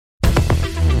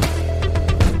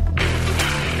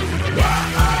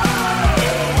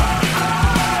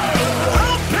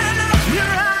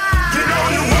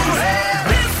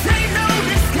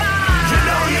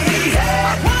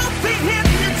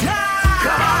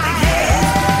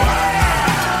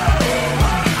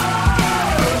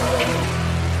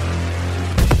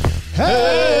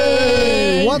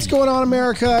What's going on,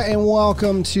 America, and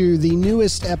welcome to the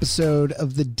newest episode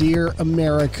of the Dear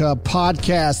America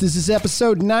podcast. This is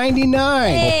episode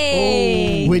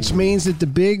 99, which means that the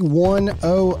big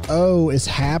 100 is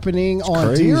happening on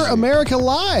crazy. Dear America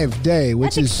Live Day,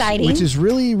 which is exciting. Which is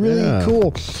really, really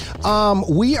cool.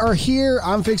 We are here.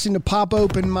 I'm fixing to pop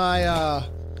open my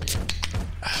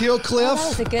Kill Cliff. Oh, that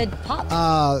was a good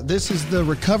pop. This is the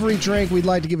recovery drink. We'd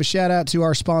like to give a shout out to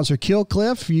our sponsor, Kill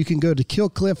Cliff. You can go to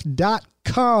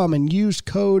killcliff.com and use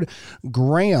code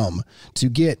GRAHAM to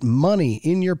get money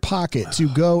in your pocket to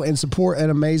go and support an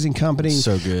amazing company.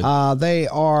 So good. They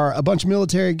are a bunch of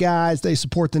military guys. They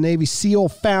support the Navy SEAL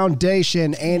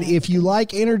Foundation. And if you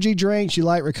like energy drinks, you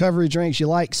like recovery drinks, you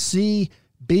like CBD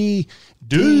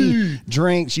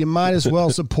drinks, you might as well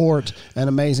support an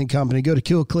amazing company. Go to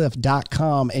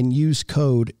killcliff.com and use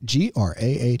code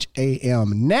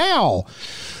GRAHAM. Now,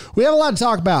 we have a lot to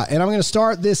talk about, and I'm going to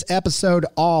start this episode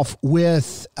off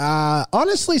with,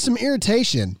 honestly, some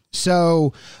irritation.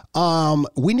 So,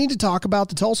 we need to talk about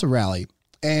the Tulsa rally.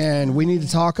 And we need to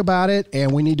talk about it,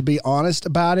 and we need to be honest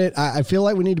about it. I feel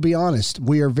like we need to be honest.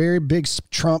 We are very big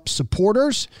Trump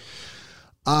supporters.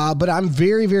 But I'm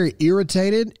very, very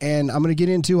irritated, and I'm going to get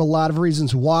into a lot of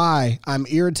reasons why I'm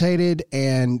irritated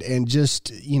and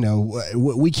just, you know,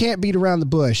 we can't beat around the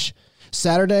bush.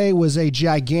 Saturday was a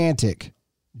gigantic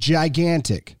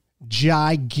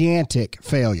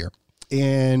failure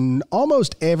in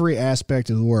almost every aspect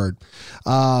of the word.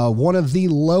 One of the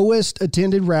lowest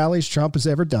attended rallies Trump has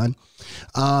ever done.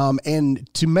 And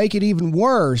to make it even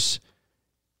worse,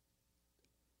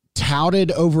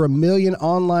 touted over 1 million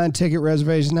online ticket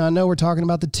reservations. Now, I know we're talking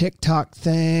about the TikTok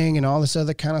thing and all this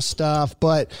other kind of stuff,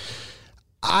 but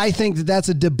I think that that's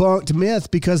a debunked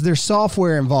myth because there's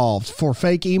software involved for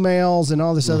fake emails and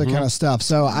all this other kind of stuff.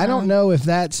 So I don't know if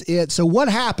that's it. So what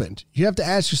happened? You have to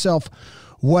ask yourself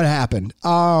what happened.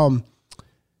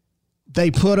 They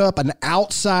put up an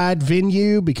outside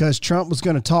venue because Trump was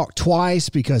going to talk twice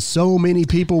because so many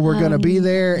people were going to be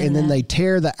there. And then they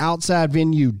tear the outside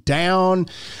venue down.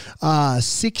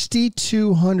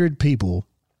 6,200 people.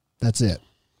 That's it.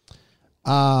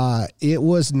 It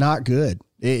was not good.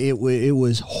 It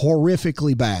was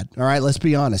horrifically bad. All right, let's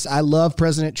be honest. I love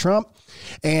President Trump.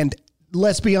 And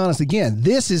let's be honest again.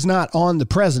 This is not on the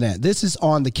president. This is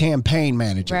on the campaign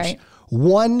managers. Right.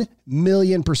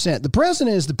 1,000,000%. The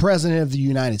president is the president of the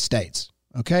United States.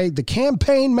 Okay. The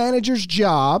campaign managers'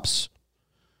 jobs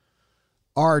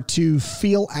are to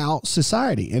feel out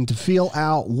society and to feel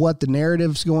out what the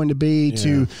narrative's going to be,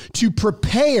 to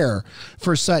prepare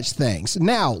for such things.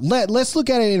 Now, let's look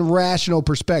at it in rational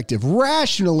perspective.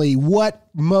 Rationally, what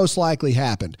most likely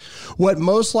happened? What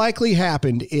most likely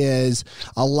happened is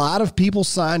a lot of people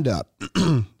signed up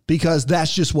because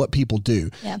that's just what people do.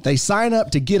 Yeah. They sign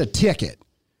up to get a ticket,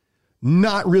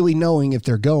 not really knowing if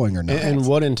they're going or not. And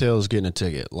what entails getting a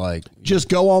ticket? Like, just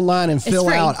go online and fill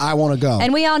out, I want to go.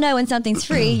 And we all know when something's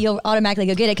free, you'll automatically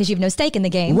go get it because you have no stake in the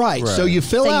game. Right. So you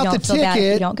fill out the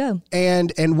ticket. You don't go.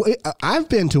 And I've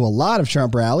been to a lot of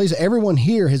Trump rallies. Everyone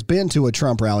here has been to a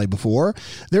Trump rally before.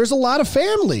 There's a lot of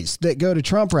families that go to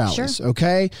Trump rallies. Sure.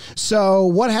 Okay. So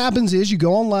what happens is you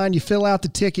go online, you fill out the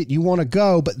ticket, you want to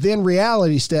go, but then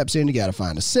reality steps in. You got to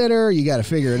find a sitter. You got to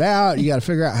figure it out. You got to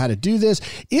figure out how to do this.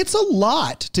 It's a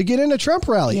lot to get in a Trump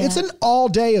rally. Yeah. It's an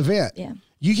all-day event. Yeah.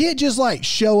 You can't just like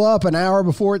show up an hour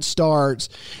before it starts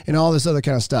and all this other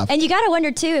kind of stuff. And you got to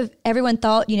wonder too, if everyone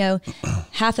thought,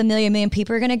 500,000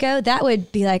 people are going to go, that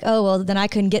would be like, oh, well, then I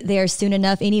couldn't get there soon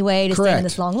enough anyway to stand in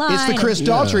this long line. It's the Chris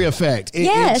Daughtry effect.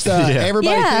 Yes.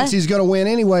 Everybody thinks he's going to win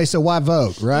anyway, so why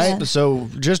vote, right? Yeah. So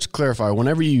just to clarify,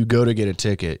 whenever you go to get a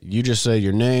ticket, you just say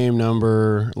your name,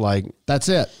 number, that's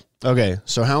it. Okay,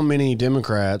 so how many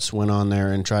Democrats went on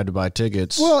there and tried to buy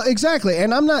tickets? Well, exactly,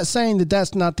 and I'm not saying that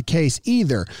that's not the case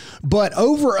either, but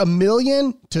over 1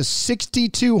 million to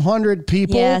 6,200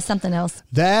 people. Yeah, something else.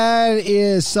 That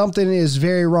is something is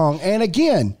very wrong. And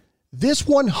again, this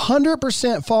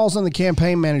 100% falls on the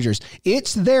campaign managers.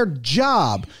 It's their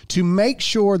job to make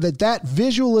sure that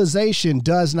visualization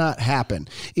does not happen.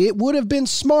 It would have been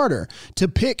smarter to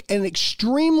pick an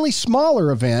extremely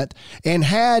smaller event and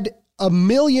had 1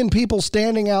 million people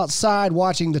standing outside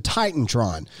watching the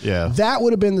Titantron. Yeah. That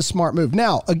would have been the smart move.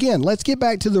 Now, again, let's get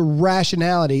back to the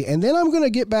rationality, and then I'm going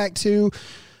to get back to,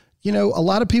 a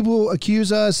lot of people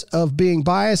accuse us of being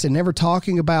biased and never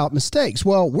talking about mistakes.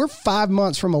 Well, we're 5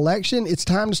 months from election. It's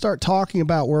time to start talking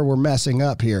about where we're messing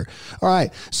up here. All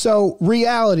right. So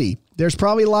reality. There's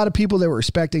probably a lot of people that were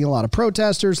expecting a lot of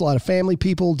protesters, a lot of family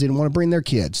people didn't want to bring their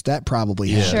kids. That probably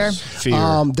happened. Sure.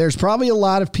 Fear. There's probably a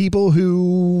lot of people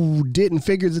who didn't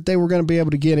figure that they were going to be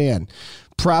able to get in.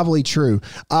 Probably true.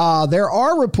 There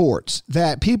are reports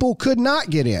that people could not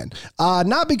get in,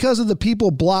 not because of the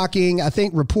people blocking. I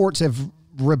think reports have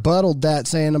rebutted that,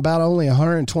 saying about only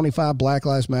 125 Black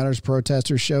Lives Matter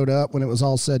protesters showed up when it was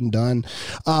all said and done.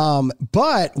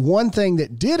 But one thing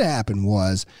that did happen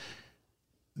was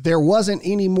there wasn't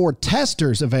any more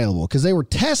testers available because they were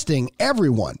testing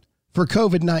everyone for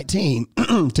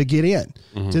COVID-19 to get in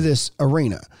to this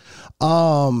arena.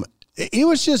 It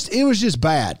was just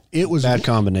bad. It was bad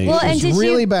combination. Well, it was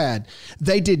really bad.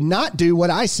 They did not do what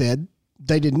I said.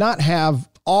 They did not have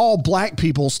all black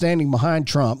people standing behind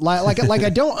Trump. Like I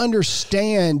don't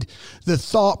understand the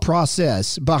thought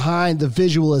process behind the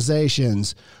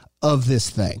visualizations of this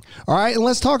thing. All right, and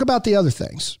let's talk about the other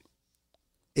things.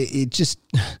 It just,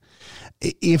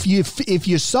 if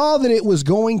you saw that it was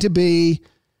going to be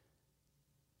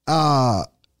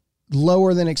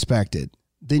lower than expected,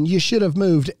 then you should have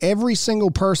moved every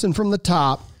single person from the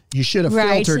top. You should have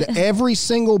filtered every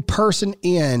single person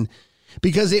in,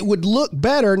 because it would look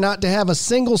better not to have a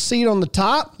single seat on the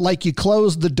top, like you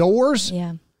closed the doors.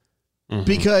 Yeah.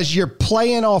 Because you're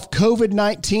playing off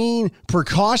COVID-19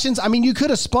 precautions. I mean, you could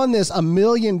have spun this a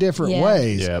million different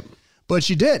ways, but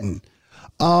you didn't.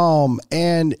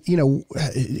 And you know,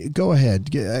 go ahead.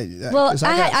 Well,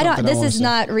 I don't, this is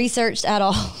not researched at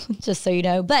all, just so you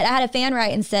know, but I had a fan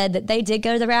write and said that they did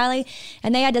go to the rally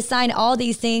and they had to sign all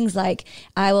these things like,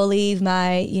 I will leave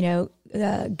my,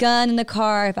 gun in the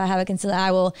car if I have a concealed.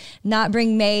 I will not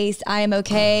bring mace. I am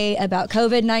okay about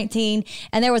COVID-19.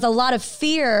 And there was a lot of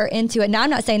fear into it. Now, I'm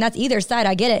not saying that's either side.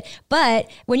 I get it. But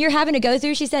when you're having to go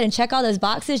through, she said, and check all those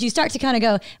boxes, you start to kind of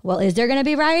go, well, is there going to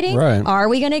be rioting? Right. Are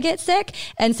we going to get sick?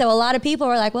 And so a lot of people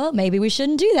were like, well, maybe we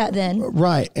shouldn't do that then.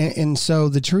 Right. And so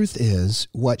the truth is,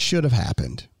 what should have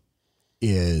happened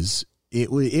is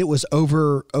it was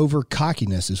over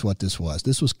cockiness is what this was.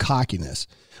 This was cockiness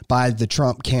by the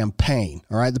Trump campaign.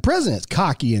 All right. The president's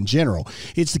cocky in general.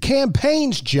 It's the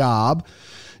campaign's job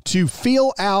to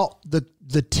feel out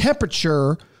the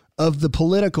temperature of the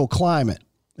political climate.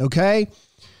 Okay.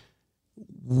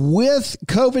 With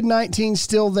COVID-19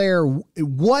 still there,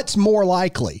 what's more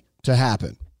likely to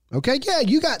happen? Okay. Yeah.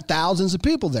 You got thousands of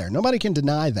people there. Nobody can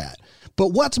deny that.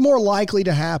 But what's more likely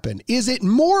to happen? Is it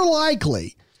more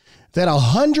likely that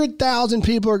 100,000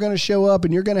 people are going to show up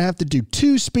and you're going to have to do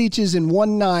 2 speeches in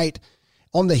one night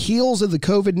on the heels of the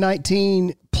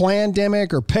COVID-19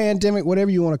 plandemic or pandemic, whatever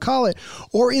you want to call it?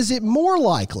 Or is it more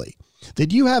likely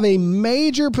that you have a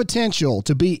major potential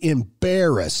to be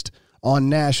embarrassed on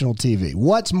national TV?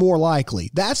 What's more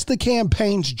likely? That's the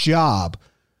campaign's job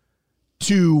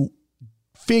to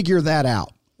figure that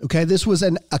out. Okay, this was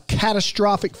a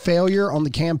catastrophic failure on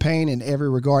the campaign in every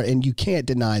regard, and you can't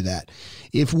deny that.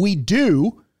 If we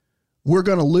do, we're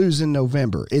going to lose in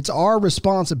November. It's our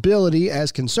responsibility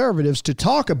as conservatives to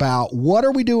talk about what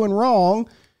are we doing wrong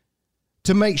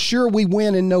to make sure we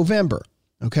win in November.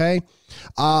 Okay.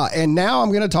 And now I'm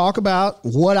going to talk about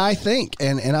what I think.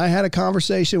 And I had a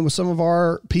conversation with some of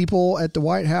our people at the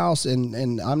White House,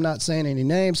 and I'm not saying any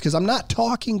names because I'm not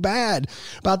talking bad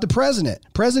about the president.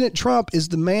 President Trump is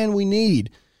the man we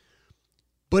need.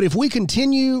 But if we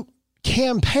continue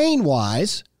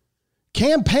campaign-wise,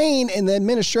 campaign and the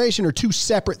administration are 2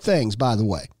 separate things, by the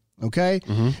way. Okay.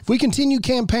 If we continue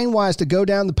campaign-wise to go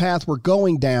down the path we're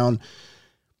going down,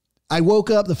 I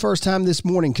woke up the first time this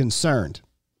morning concerned.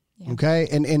 Okay.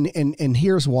 And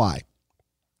here's why.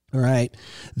 All right.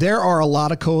 There are a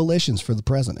lot of coalitions for the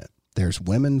president. There's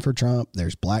women for Trump.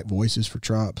 There's black voices for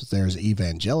Trump. There's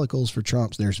evangelicals for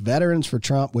Trump. There's veterans for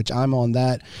Trump, which I'm on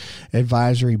that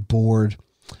advisory board.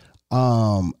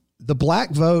 The black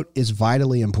vote is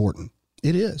vitally important.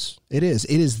 It is. It is.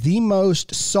 It is the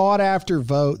most sought after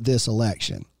vote this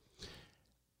election.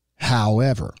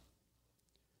 However,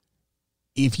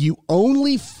 if you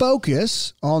only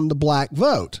focus on the black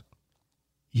vote,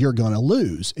 you're going to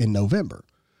lose in November,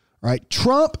 right?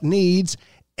 Trump needs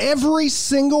every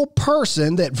single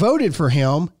person that voted for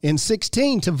him in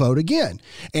 2016 to vote again.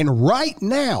 And right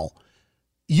now,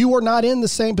 you are not in the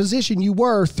same position you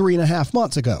were 3.5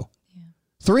 months ago.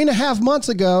 3.5 months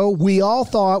ago, we all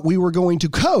thought we were going to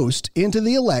coast into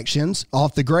the elections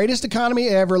off the greatest economy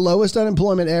ever, lowest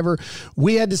unemployment ever.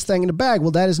 We had this thing in the bag.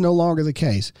 Well, that is no longer the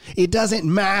case. It doesn't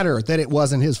matter that it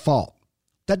wasn't his fault.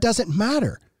 That doesn't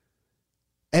matter.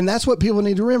 And that's what people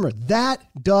need to remember. That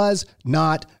does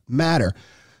not matter.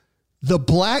 The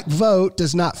black vote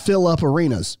does not fill up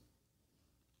arenas.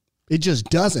 It just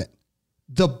doesn't.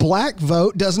 The black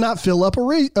vote does not fill up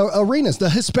arenas. The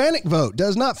Hispanic vote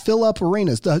does not fill up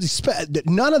arenas.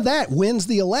 None of that wins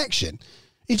the election.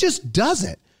 It just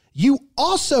doesn't. You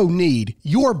also need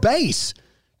your base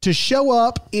to show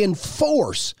up in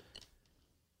force.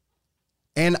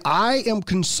 And I am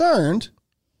concerned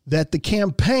that the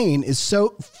campaign is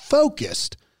so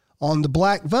focused on the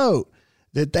black vote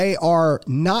that they are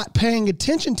not paying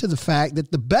attention to the fact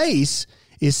that the base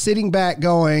is sitting back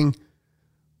going,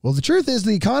 well, the truth is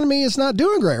the economy is not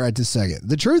doing great right this second.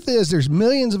 The truth is there's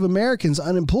millions of Americans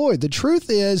unemployed. The truth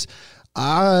is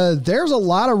there's a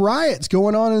lot of riots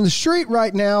going on in the street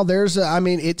right now.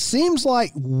 It seems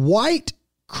like white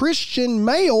Christian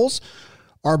males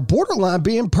are borderline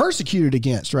being persecuted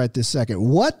against right this second.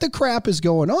 What the crap is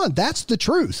going on? That's the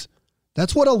truth.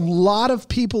 That's what a lot of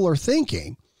people are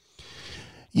thinking.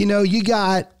 You know, you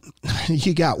got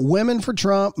women for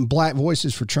Trump and black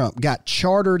voices for Trump got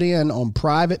chartered in on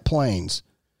private planes,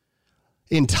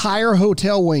 entire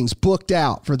hotel wings booked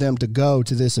out for them to go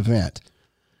to this event.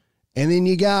 And then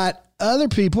you got other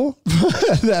people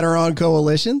that are on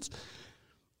coalitions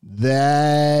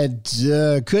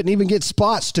that couldn't even get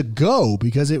spots to go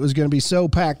because it was going to be so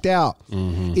packed out.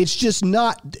 Mm-hmm. It's just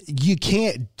not, you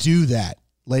can't do that,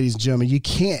 ladies and gentlemen. You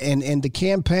can't. And the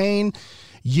campaign,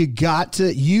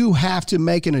 you have to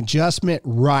make an adjustment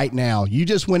right now. You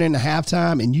just went into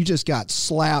halftime and you just got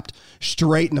slapped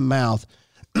straight in the mouth.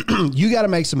 You got to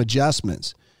make some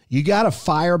adjustments. You got to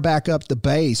fire back up the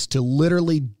base to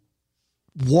literally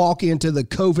walk into the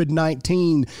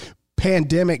COVID-19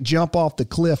 pandemic, jump off the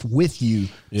cliff with you.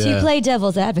 Yeah. To play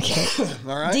devil's advocate.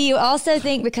 All right. Do you also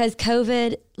think because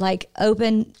COVID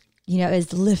opened,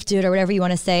 is lifted or whatever you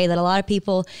want to say, that a lot of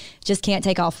people just can't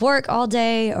take off work all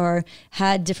day or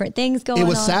had different things going on? It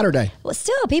was Saturday. Well,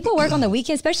 still, people work on the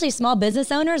weekend, especially small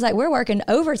business owners. Like, we're working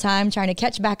overtime trying to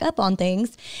catch back up on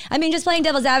things. I mean, just playing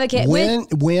devil's advocate.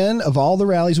 When of all the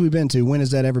rallies we've been to, when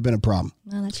has that ever been a problem?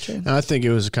 Well, that's true. And I think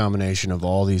it was a combination of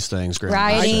all these things.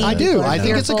 Rioting. I do. I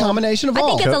think it's a combination of all. I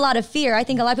think it's a lot of fear. I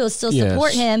think a lot of people still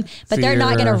support him, but they're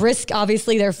not going to risk,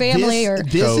 obviously, their family.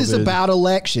 This is about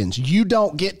elections. You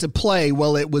don't get to play,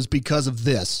 well, it was because of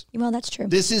this. Well, that's true.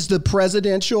 This is the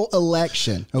presidential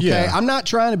election. Okay. Yeah. I'm not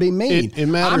trying to be mean. It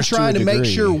matters. I'm trying to make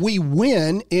sure we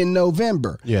win in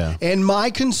November. Yeah. And my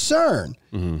concern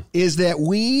is that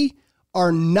we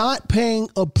are not paying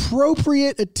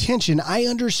appropriate attention. I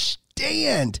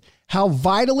understand how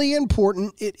vitally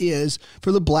important it is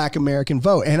for the black American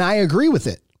vote. And I agree with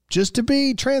it. Just to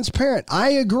be transparent,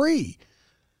 I agree.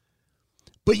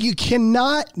 But you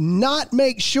cannot not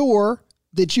make sure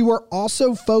that you are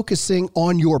also focusing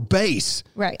on your base.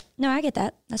 Right. No, I get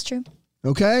that. That's true.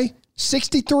 Okay?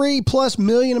 63 plus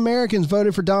million Americans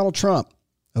voted for Donald Trump.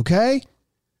 Okay?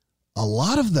 A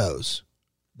lot of those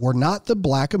were not the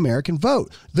black American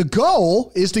vote. The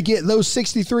goal is to get those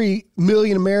 63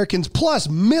 million Americans plus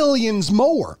millions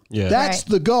more. Yeah. That's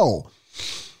the goal.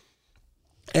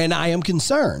 And I am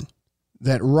concerned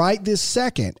that right this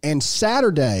second, and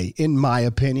Saturday, in my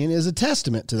opinion, is a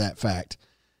testament to that fact,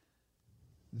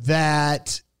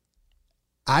 that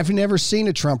I've never seen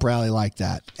a Trump rally like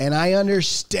that. And I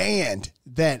understand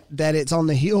that it's on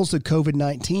the heels of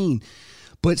COVID-19,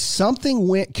 but something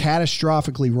went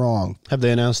catastrophically wrong. Have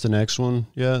they announced the next one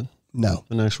yet? No.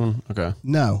 The next one? Okay.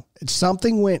 No.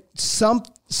 Something went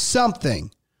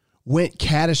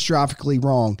catastrophically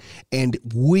wrong. And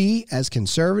we as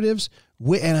conservatives,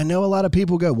 and I know a lot of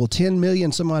people go, well, 10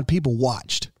 million some odd people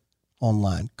watched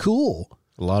online. Cool.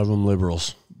 A lot of them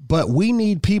liberals. But we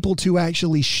need people to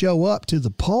actually show up to the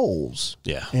polls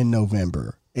in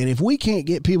November. And if we can't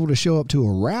get people to show up to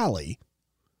a rally,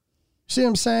 see what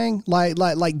I'm saying?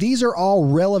 Like these are all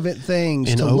relevant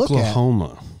things to look at.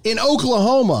 In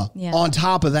Oklahoma, on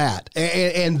top of that.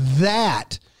 And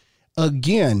that,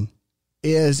 again,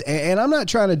 is, and I'm not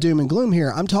trying to doom and gloom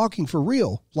here. I'm talking for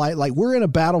real. Like we're in a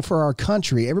battle for our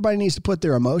country. Everybody needs to put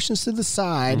their emotions to the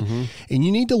side, and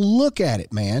you need to look at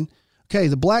it, man. Okay,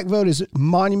 the black vote is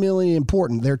monumentally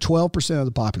important. They're 12% of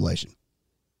the population.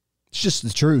 It's just the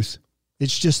truth.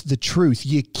 It's just the truth.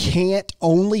 You can't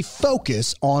only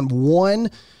focus on one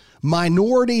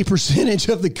minority percentage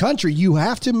of the country. You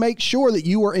have to make sure that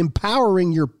you are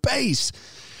empowering your base.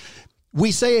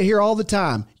 We say it here all the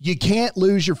time. You can't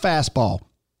lose your fastball.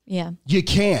 Yeah. You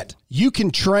can't. You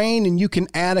can train and you can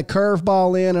add a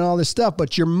curveball in and all this stuff,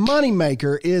 but your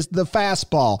moneymaker is the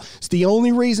fastball. It's the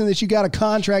only reason that you got a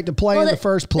contract to play in the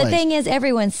first place. The thing is,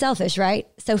 everyone's selfish, right?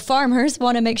 So farmers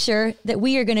want to make sure that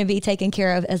we are going to be taken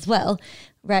care of as well,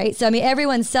 right? So, I mean,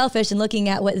 everyone's selfish and looking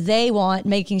at what they want,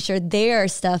 making sure their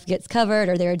stuff gets covered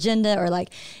or their agenda or like...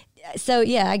 So,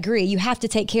 yeah, I agree. You have to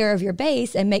take care of your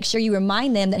base and make sure you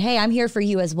remind them that, hey, I'm here for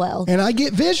you as well. And I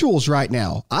get visuals right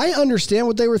now. I understand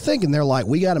what they were thinking. They're like,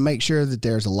 we got to make sure that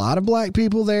there's a lot of black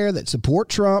people there that support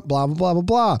Trump, blah, blah, blah, blah,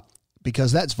 blah,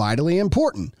 because that's vitally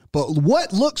important. But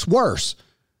what looks worse?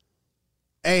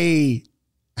 A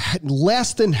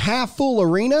less than half full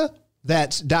arena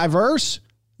that's diverse?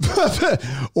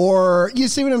 Or you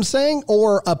see what I'm saying?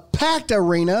 Or a packed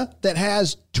arena that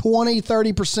has 20,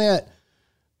 30%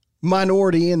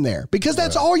 minority in there, because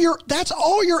that's all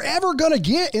you're ever going to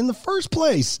get in the first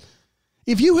place.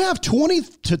 If you have 20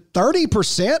 to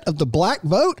 30% of the black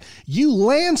vote, you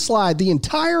landslide the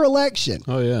entire election.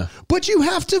 Oh yeah. But you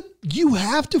have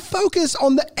to focus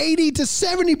on the 80 to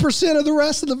 70% of the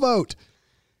rest of the vote.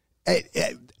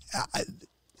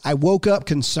 I woke up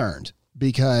concerned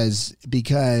because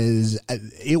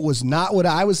it was not what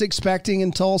I was expecting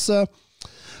in Tulsa.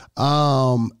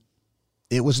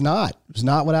 It was not. It was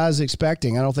not what I was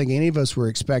expecting. I don't think any of us were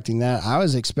expecting that. I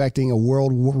was expecting a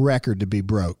world record to be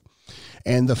broke.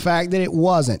 And the fact that it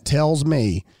wasn't tells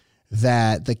me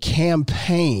that the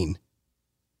campaign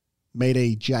made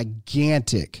a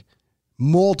gigantic,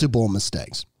 multiple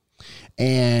mistakes.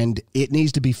 And it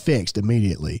needs to be fixed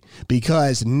immediately,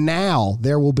 because now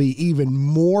there will be even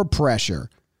more pressure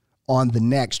on the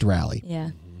next rally. Yeah.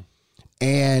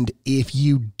 And if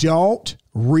you don't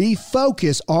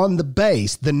refocus on the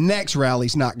base, the next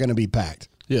rally's not going to be packed.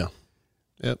 Yeah.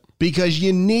 Yep. Because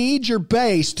you need your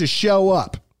base to show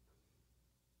up.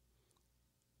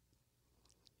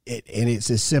 And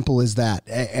it's as simple as that.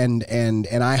 And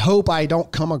I hope I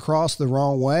don't come across the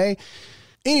wrong way.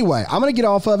 Anyway, I'm going to get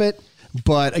off of it.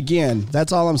 But again,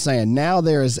 that's all I'm saying. Now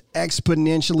there is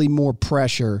exponentially more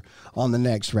pressure on the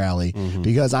next rally,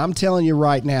 because I'm telling you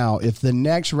right now, if the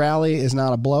next rally is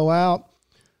not a blowout,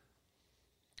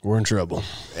 we're in trouble.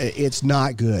 It's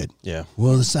not good. Yeah.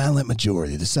 Well, the silent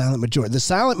majority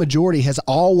has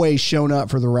always shown up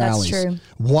for the rallies. That's true.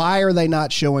 Why are they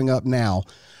not showing up now?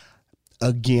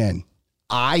 Again,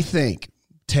 I think,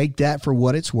 take that for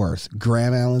what it's worth,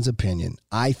 Graham Allen's opinion,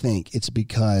 I think it's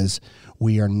because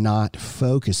we are not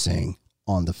focusing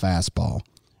on the fastball.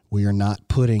 We are not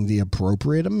putting the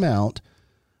appropriate amount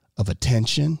of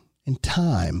attention and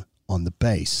time on the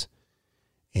base.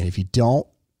 And if you don't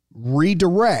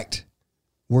redirect,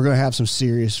 we're going to have some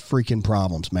serious freaking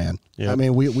problems, man. Yep. I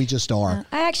mean, we just are.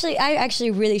 I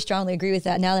actually really strongly agree with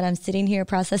that now that I'm sitting here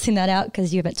processing that out,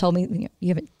 because you haven't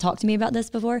talked to me about this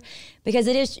before, because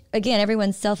it is, again,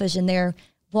 everyone's selfish in their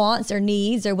wants or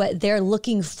needs or what they're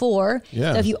looking for.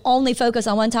 Yeah. So if you only focus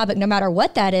on one topic, no matter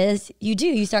what that is,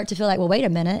 you start to feel like, well, wait a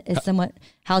minute,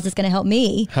 how's this going to help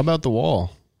me? How about the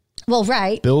wall? Well,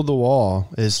 right. Build the wall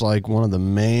is like one of the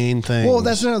main things. Well,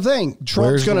 that's another thing.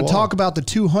 Trump's going to talk about the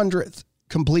 200th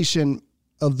completion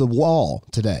of the wall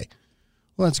today.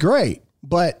 Well, that's great.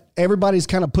 But everybody's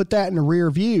kind of put that in the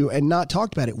rear view and not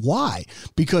talked about it. Why?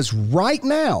 Because right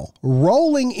now,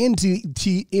 rolling into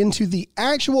the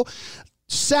actual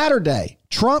Saturday,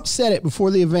 Trump said it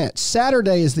before the event,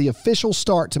 Saturday is the official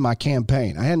start to my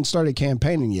campaign. I hadn't started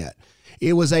campaigning yet.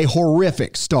 It was a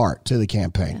horrific start to the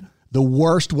campaign. Yeah. The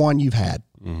worst one you've had.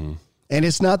 Mm-hmm. And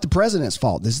it's not the president's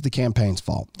fault. This is the campaign's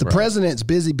fault. The president's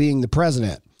busy being the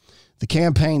president. The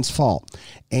campaign's fault.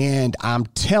 And I'm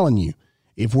telling you,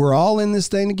 if we're all in this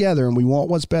thing together and we want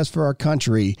what's best for our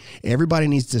country, everybody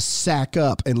needs to sack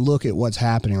up and look at what's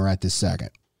happening right this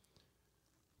second.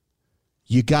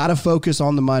 You got to focus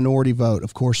on the minority vote.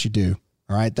 Of course you do.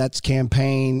 All right. That's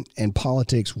campaign and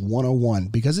politics 101,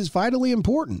 because it's vitally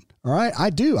important. All right. I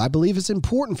do. I believe it's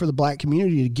important for the black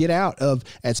community to get out of,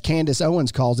 as Candace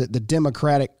Owens calls it, the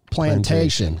Democratic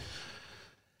plantation.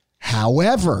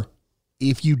 However,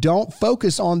 if you don't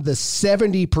focus on the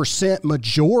 70%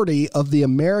 majority of the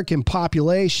American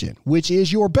population, which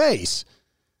is your base,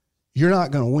 you're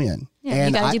not going to win. Yeah,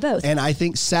 and you got to do both. And I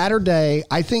think Saturday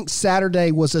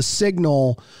was a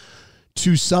signal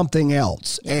to something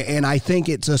else. Yeah. And I think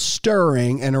it's a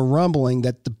stirring and a rumbling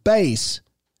that the base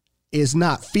is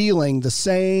not feeling the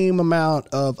same amount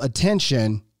of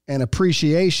attention and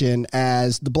appreciation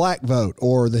as the black vote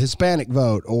or the Hispanic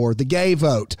vote or the gay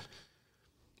vote.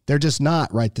 They're just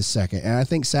not right this second. And I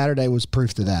think Saturday was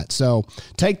proof to that. So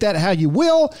take that how you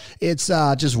will. It's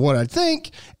just what I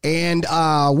think. And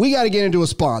we got to get into a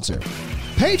sponsor.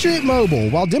 Patriot Mobile.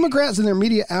 While Democrats and their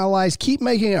media allies keep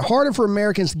making it harder for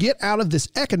Americans to get out of this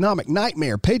economic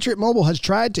nightmare, Patriot Mobile has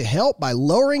tried to help by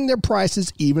lowering their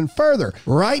prices even further.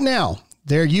 Right now,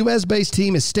 Their U.S.-based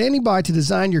team is standing by to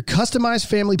design your customized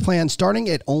family plan starting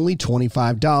at only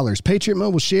 $25. Patriot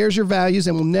Mobile shares your values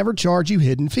and will never charge you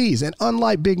hidden fees. And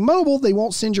unlike Big Mobile, they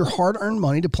won't send your hard-earned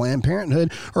money to Planned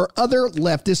Parenthood or other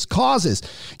leftist causes.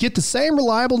 Get the same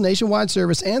reliable nationwide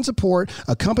service and support.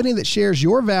 A company that shares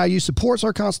your values, supports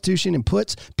our Constitution, and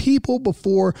puts people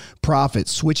before profit.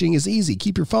 Switching is easy.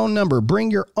 Keep your phone number, bring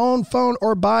your own phone,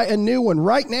 or buy a new one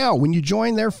right now when you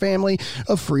join their family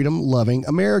of freedom-loving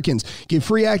Americans. Get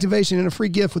free activation and a free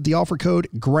gift with the offer code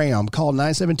Graham. Call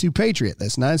 972-PATRIOT.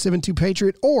 That's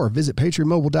 972-PATRIOT, or visit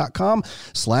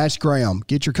patriotmobile.com/Graham.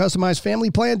 Get your customized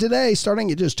family plan today, starting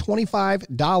at just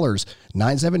 $25.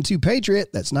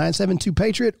 972-PATRIOT. That's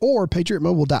 972-PATRIOT, or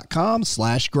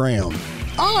patriotmobile.com/Graham.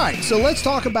 All right, so let's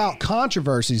talk about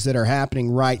controversies that are happening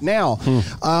right now.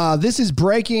 This is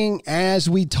breaking as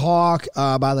we talk.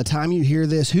 By the time you hear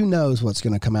this, who knows what's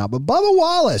going to come out. But Bubba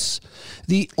Wallace,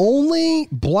 the only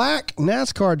black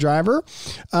NASCAR driver,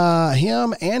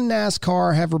 him and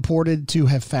NASCAR have reported to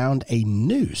have found a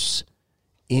noose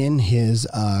in his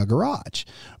garage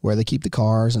where they keep the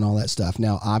cars and all that stuff.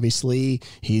 Now, obviously,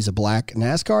 he's a black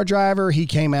NASCAR driver. He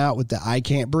came out with the I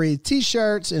Can't Breathe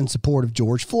t-shirts in support of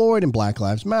George Floyd and Black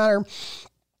Lives Matter.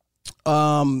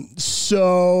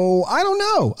 So I don't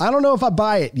know. I don't know if I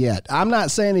buy it yet. I'm not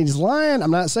saying he's lying.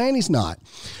 I'm not saying he's not.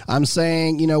 I'm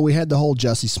saying, we had the whole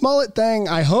Jussie Smollett thing.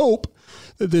 I hope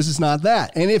that this is not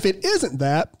that. And if it isn't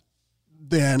that,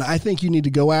 then I think you need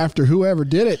to go after whoever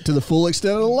did it to the full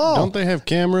extent of the law. Don't they have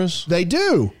cameras? They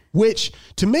do, which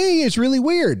to me is really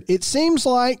weird. It seems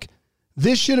like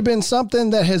this should have been something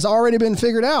that has already been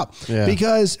figured out. Yeah.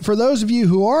 Because for those of you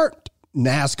who aren't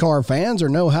NASCAR fans or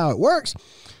know how it works,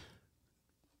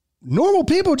 normal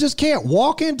people just can't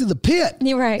walk into the pit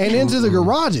You're right. and into the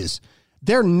garages.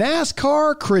 They're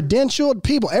NASCAR credentialed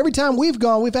people. Every time we've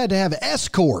gone, we've had to have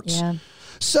escorts. Yeah.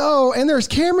 So, and there's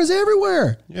cameras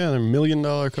everywhere. Yeah, they're $1 million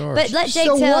cars. But let Jake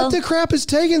tell. What the crap is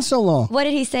taking so long? What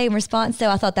did he say in response? So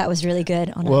I thought that was really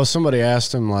good. Well, somebody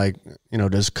asked him,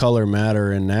 does color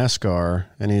matter in NASCAR?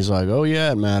 And he's like, oh,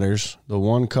 yeah, it matters. The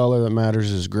one color that matters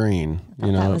is green.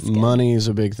 Money is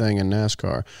a big thing in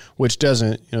NASCAR, which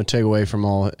doesn't, take away from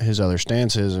all his other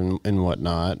stances and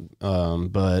whatnot.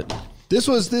 But this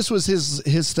was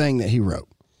his thing that he wrote.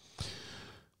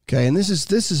 Okay, and this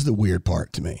is the weird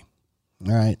part to me.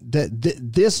 All right,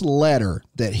 this letter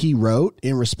that he wrote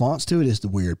in response to it is the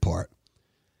weird part.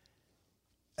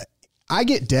 I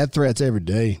get death threats every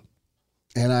day,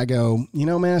 and I go,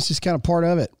 man, it's just kind of part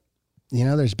of it.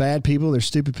 There's bad people, there's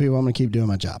stupid people. I'm going to keep doing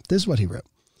my job. This is what he wrote.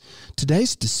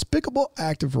 Today's despicable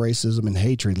act of racism and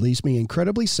hatred leaves me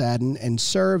incredibly saddened and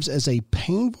serves as a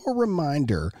painful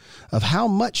reminder of how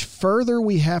much further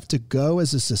we have to go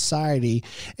as a society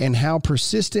and how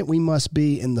persistent we must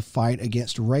be in the fight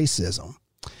against racism.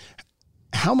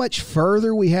 How much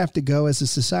further we have to go as a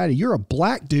society. You're a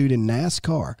black dude in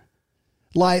NASCAR.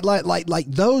 Like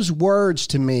those words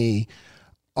to me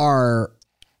are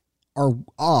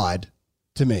odd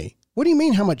to me. What do you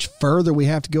mean how much further we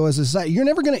have to go as a society? You're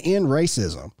never going to end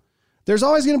racism. There's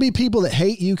always going to be people that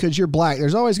hate you because you're black.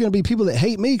 There's always going to be people that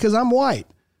hate me because I'm white.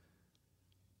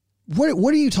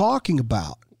 What are you talking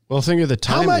about? Well, think of the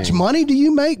timing. How much money do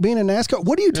you make being a NASCAR?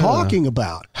 What are you talking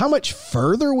about? How much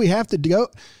further we have to go?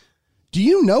 Do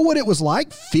you know what it was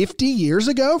like 50 years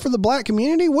ago for the black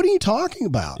community? What are you talking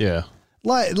about? Yeah.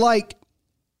 Like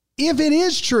if it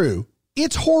is true,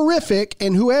 it's horrific,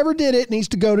 and whoever did it needs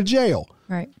to go to jail.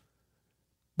 Right.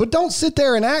 But don't sit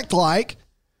there and act like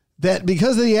that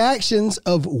because of the actions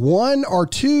of one or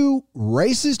two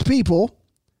racist people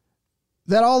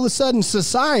that all of a sudden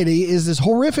society is this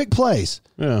horrific place.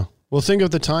 Yeah. Well, think of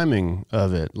the timing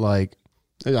of it. Like,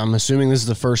 I'm assuming this is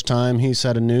the first time he's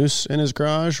had a noose in his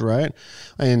garage, right?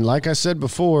 And like I said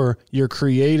before, you're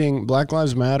creating Black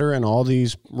Lives Matter, and all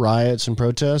these riots and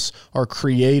protests are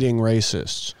creating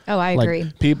racists. Oh, I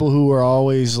agree. People who are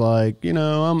always like, I'm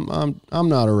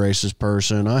not a racist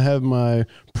person. I have my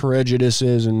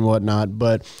prejudices and whatnot,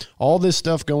 but all this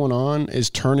stuff going on is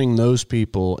turning those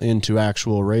people into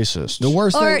actual racists. The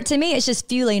worst thing, to me, it's just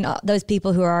fueling those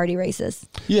people who are already racist.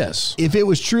 Yes. If it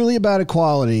was truly about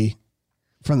equality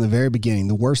from the very beginning,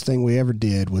 the worst thing we ever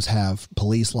did was have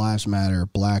police lives matter,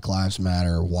 Black lives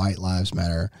matter, white lives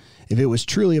matter. If it was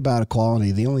truly about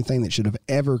equality, the only thing that should have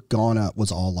ever gone up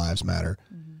was all lives matter.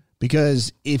 Mm-hmm.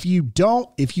 Because if you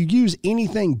use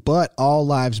anything but all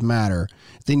lives matter,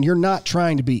 then you're not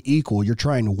trying to be equal. You're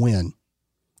trying to win.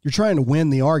 You're trying to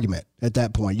win the argument at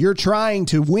that point. You're trying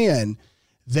to win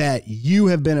that you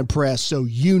have been oppressed, so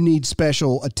you need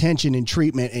special attention and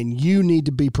treatment, and you need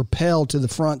to be propelled to the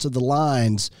fronts of the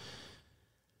lines.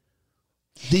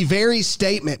 The very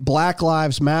statement, Black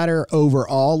Lives Matter over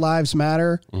all lives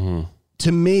matter,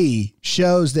 to me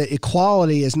shows that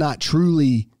equality is not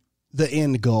truly the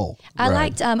end goal. I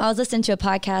liked, I was listening to a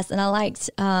podcast and I liked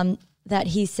that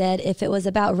he said if it was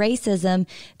about racism,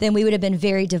 then we would have been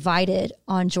very divided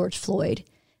on George Floyd.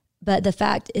 But the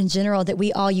fact in general that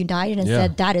we all united and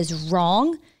said that is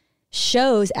wrong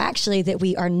shows actually that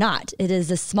we are not. It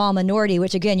is a small minority,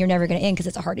 which again, you're never going to end because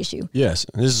it's a hard issue. Yes.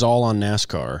 This is all on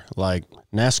NASCAR. Like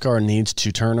NASCAR needs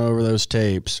to turn over those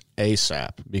tapes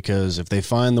ASAP because if they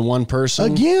find the one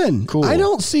person again, cool. I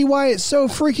don't see why it's so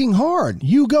freaking hard.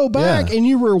 You go back and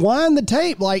you rewind the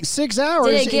tape like 6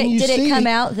 hours. Did it come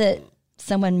out that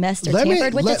someone messed or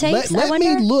tampered with the tapes? Let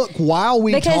me look while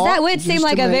we because talk, that would seem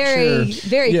like a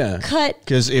very cut.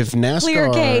 Because if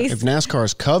NASCAR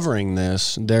is covering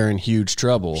this, they're in huge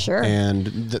trouble. Sure.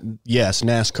 And yes,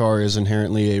 NASCAR is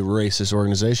inherently a racist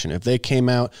organization. If they came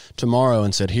out tomorrow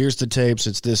and said, "Here's the tapes.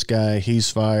 It's this guy. He's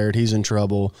fired. He's in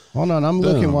trouble." Hold on, I'm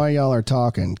looking while y'all are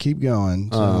talking. Keep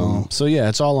going. So yeah,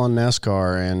 it's all on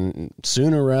NASCAR, and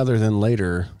sooner rather than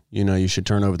later, you should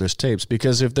turn over those tapes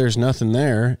because if there's nothing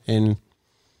there and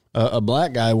a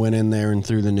black guy went in there and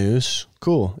threw the noose.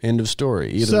 Cool. End of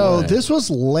story. Either way. This was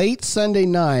late Sunday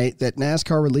night that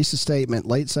NASCAR released a statement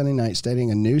late Sunday night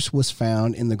stating a noose was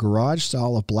found in the garage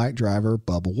stall of black driver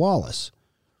Bubba Wallace.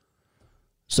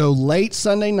 So late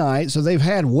Sunday night. So they've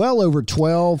had well over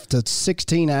 12 to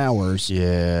 16 hours.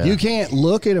 Yeah. You can't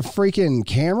look at a freaking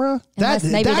camera. That's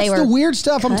the weird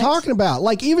stuff I'm talking about.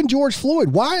 Like even George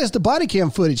Floyd. Why has the body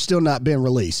cam footage still not been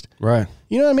released? Right.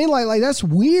 You know what I mean? Like that's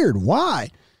weird. Why?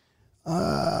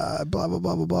 Blah, blah,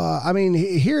 blah, blah, blah. I mean,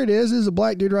 here it is. This is a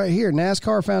black dude right here.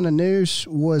 NASCAR found a noose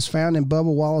was found in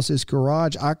Bubba Wallace's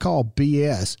garage. I call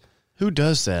BS. Who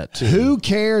does that too? Who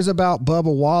cares about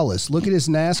Bubba Wallace? Look at his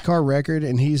NASCAR record,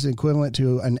 and he's equivalent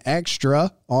to an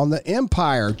extra on the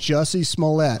Empire, Jussie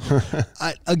Smollett.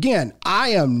 I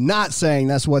am not saying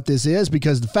that's what this is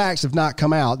because the facts have not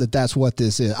come out that that's what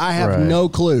this is. I have no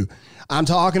clue. I'm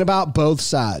talking about both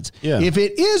sides. Yeah. If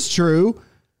it is true,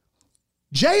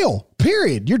 jail,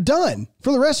 period. You're done.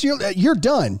 For the rest of you're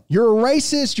done. You're a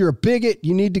racist. You're a bigot.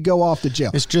 You need to go off to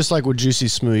jail. It's just like with Jussie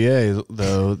Smollett,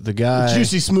 though. The guy...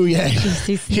 Jussie Smollett.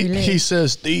 He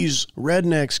says these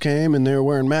rednecks came and they were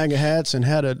wearing MAGA hats and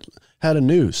had a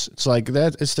noose. It's like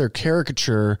that. It's their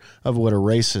caricature of what a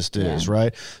racist is,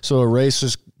 right? So a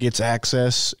racist gets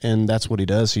access and that's what he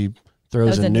does. He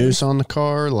throws a noose on the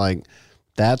car. Like...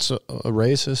 That's a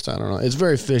racist. I don't know. It's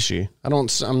very fishy. I'm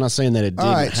not saying that it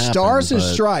didn't happen. Stars and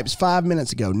Stripes 5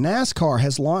 minutes ago. NASCAR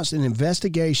has launched an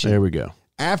investigation. There we go.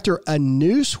 After a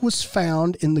noose was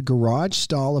found in the garage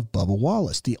stall of Bubba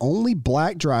Wallace, the only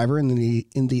black driver in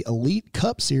the Elite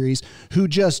Cup Series who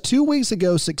just 2 weeks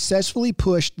ago successfully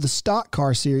pushed the Stock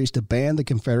Car Series to ban the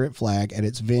Confederate flag at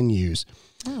its venues.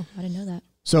 Oh, I didn't know that.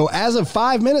 So as of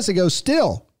 5 minutes ago,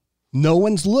 still, no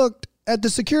one's looked at the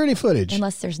security footage.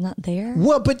 Unless there's not there.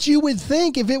 Well, but you would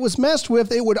think if it was messed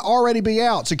with, it would already be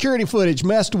out. Security footage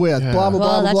messed with, blah, blah,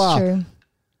 blah, blah, blah. That's true.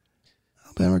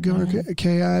 Alabama Governor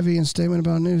Kay Ivey in statement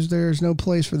about news, there's no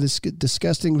place for this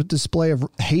disgusting display of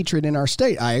hatred in our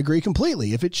state. I agree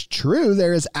completely. If it's true,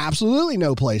 there is absolutely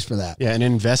no place for that. Yeah, an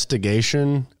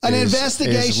investigation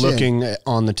is looking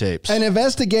on the tapes. An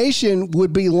investigation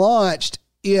would be launched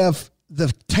if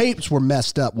the tapes were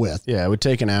messed up with. Yeah, it would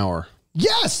take an hour.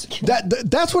 Yes,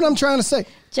 that's what I'm trying to say.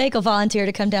 Jake will volunteer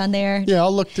to come down there. Yeah,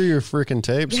 I'll look through your freaking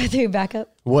tapes. Go through your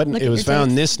backup. It was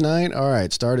found this night. All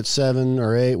right, start at 7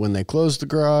 or 8 when they close the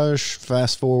garage.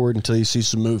 Fast forward until you see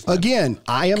some movement. Again,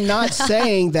 I am not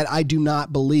saying that I do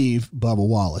not believe Bubba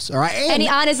Wallace. All right, and he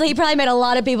probably made a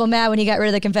lot of people mad when he got rid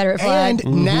of the Confederate flag.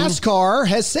 And NASCAR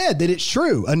has said that it's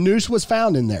true. A noose was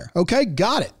found in there. Okay,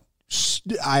 got it.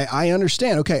 I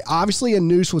understand. Okay, obviously a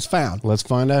noose was found. Let's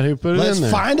find out who put it in there.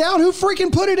 Let's find out who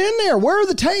freaking put it in there. Where are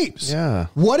the tapes? Yeah.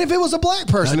 What if it was a black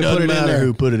person who put it in there?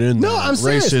 Who put it in there. No, I'm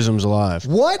serious. Racism's alive.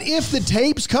 What if the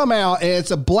tapes come out and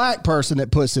it's a black person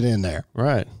that puts it in there?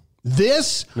 Right.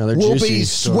 This will be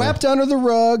swept under the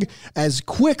rug as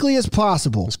quickly as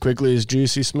possible. As quickly as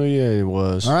Jussie Smollett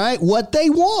was. All right. What they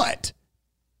want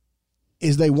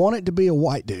is they want it to be a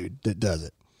white dude that does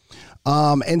it.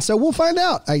 And so we'll find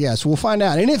out, I guess. We'll find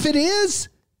out. And if it is,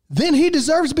 then he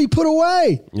deserves to be put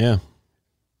away. Yeah.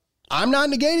 I'm not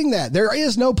negating that. There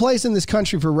is no place in this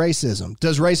country for racism.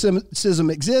 Does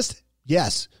racism exist?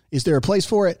 Yes. Is there a place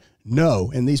for it?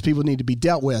 No. And these people need to be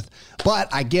dealt with.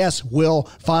 But I guess we'll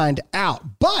find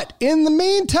out. But in the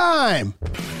meantime,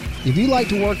 if you like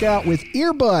to work out with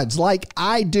earbuds like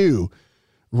I do,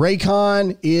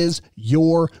 Raycon is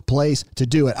your place to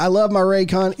do it. I love my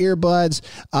Raycon earbuds.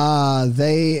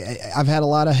 I've had a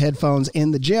lot of headphones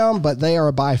in the gym, but they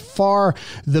are by far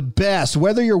the best.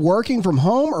 Whether you're working from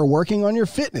home or working on your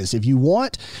fitness, if you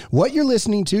want what you're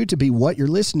listening to be what you're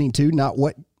listening to, not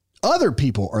what other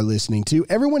people are listening to,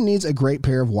 everyone needs a great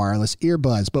pair of wireless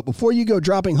earbuds. But before you go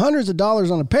dropping hundreds of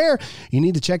dollars on a pair, you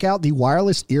need to check out the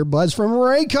wireless earbuds from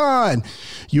Raycon.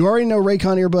 You already know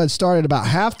Raycon earbuds start at about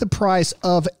half the price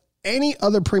of any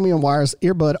other premium wireless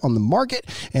earbud on the market,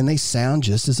 and they sound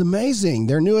just as amazing.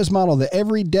 Their newest model, the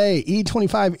Everyday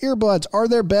E25 earbuds, are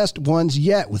their best ones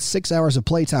yet, with 6 hours of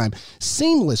playtime,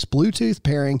 seamless Bluetooth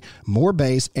pairing, more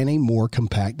bass, and a more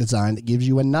compact design that gives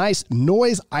you a nice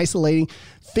noise-isolating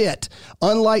fit.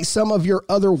 Unlike some of your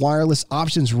other wireless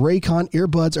options, Raycon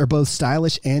earbuds are both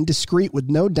stylish and discreet, with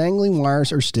no dangling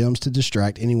wires or stems to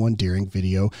distract anyone during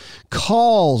video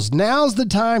calls. Now's the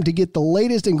time to get the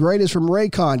latest and greatest from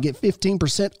Raycon. Get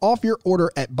 15% off your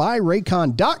order at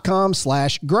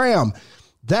buyraycon.com/Graham.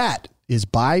 That is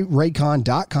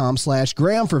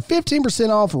buyraycon.com/Graham for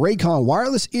 15% off Raycon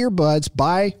wireless earbuds.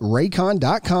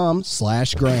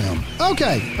 Buyraycon.com/Graham.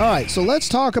 Okay. All right. So let's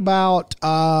talk about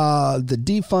the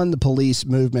defund the police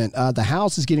movement. The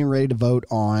House is getting ready to vote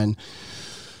on,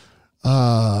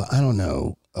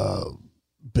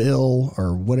 bill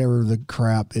or whatever the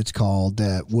crap it's called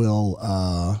that will,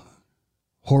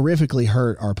 horrifically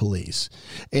hurt our police.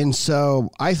 And so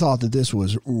I thought that this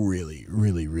was really,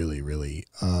 really, really, really,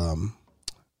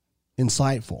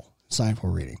 insightful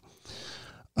reading.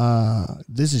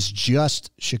 This is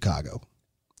just Chicago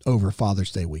over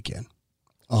Father's Day weekend.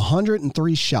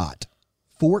 103 shot,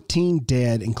 14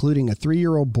 dead, including a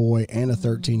 3-year-old boy and a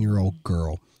 13-year-old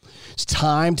girl. It's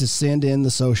time to send in the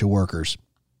social workers.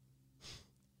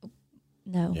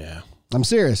 No. Yeah. I'm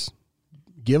serious.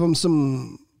 Give them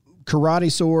some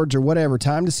karate swords or whatever.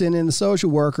 Time to send in the social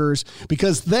workers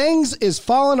because things is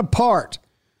falling apart.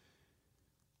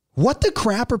 What the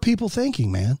crap are people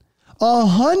thinking, man?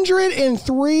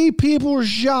 103 people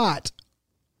shot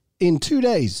in 2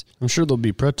 days. I'm sure there'll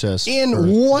be protests in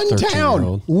one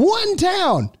town.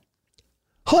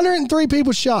 103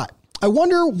 people shot. I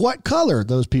wonder what color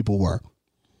those people were.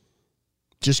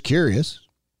 Just curious.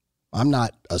 I'm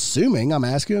not assuming, I'm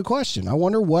asking a question. I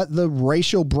wonder what the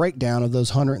racial breakdown of those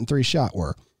 103 shot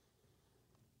were.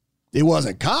 It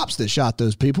wasn't cops that shot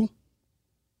those people.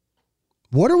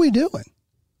 What are we doing?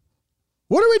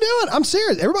 What are we doing? I'm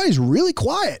serious. Everybody's really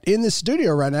quiet in this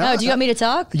studio right now. Oh, do you want me to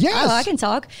talk? Yes. Oh, I can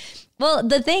talk. Well,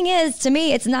 the thing is, to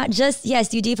me, it's not just,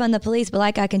 yes, you defund the police, but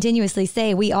like I continuously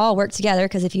say, we all work together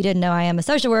because if you didn't know, I am a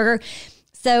social worker.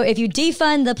 So if you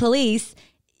defund the police,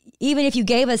 even if you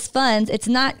gave us funds, it's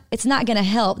not going to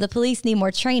help. The police need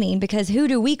more training because who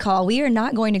do we call? We are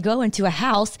not going to go into a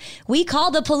house. We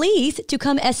call the police to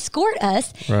come escort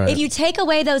us. Right. If you take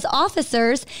away those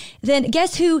officers, then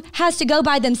guess who has to go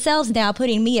by themselves now,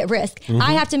 putting me at risk? Mm-hmm.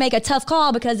 I have to make a tough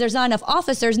call because there's not enough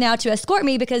officers now to escort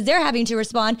me because they're having to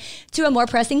respond to a more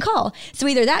pressing call. So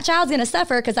either that child's going to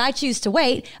suffer because I choose to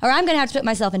wait, or I'm going to have to put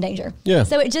myself in danger. Yeah.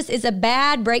 So it just is a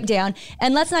bad breakdown.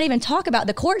 And let's not even talk about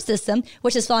the court system,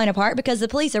 which is falling apart because the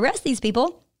police arrest these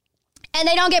people and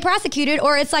they don't get prosecuted,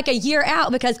 or it's like a year out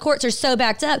because courts are so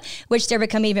backed up, which they're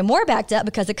becoming even more backed up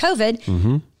because of COVID.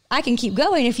 Mm-hmm. I can keep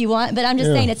going if you want, but I'm just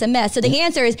saying it's a mess. So the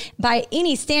answer is, by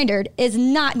any standard, is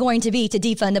not going to be to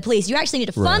defund the police. You actually need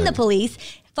to fund the police,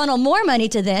 funnel more money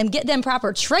to them, get them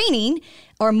proper training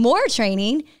or more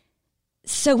training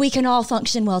so we can all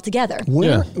function well together.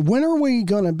 When are we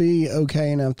going to be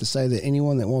okay enough to say that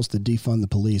anyone that wants to defund the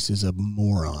police is a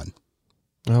moron?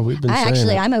 Oh, we've been saying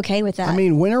that. I'm okay with that. I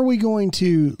mean, when are we going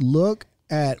to look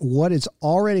at what is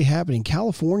already happening?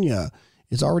 California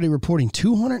is already reporting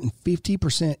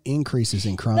 250% increases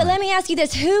in crime. But let me ask you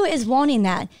this. Who is wanting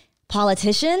that?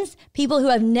 Politicians, people who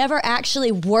have never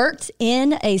actually worked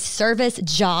in a service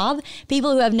job,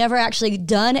 people who have never actually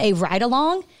done a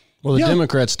ride-along? Well, the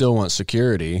Democrats still want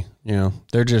security. You know,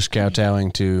 they're just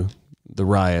kowtowing to the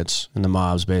riots and the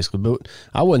mobs, basically. But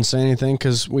I wouldn't say anything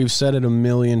because we've said it a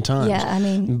million times. Yeah, I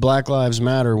mean, Black Lives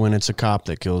Matter when it's a cop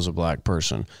that kills a black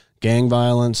person. Gang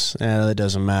violence, that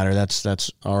doesn't matter.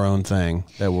 That's our own thing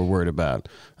that we're worried about.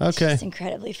 Okay. It's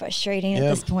incredibly frustrating at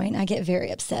this point. I get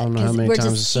very upset because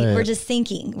we're just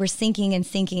sinking. We're sinking and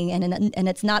sinking, and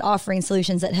it's not offering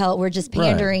solutions that help. We're just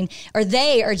pandering, or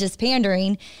they are just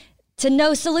pandering to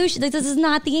no solution. This is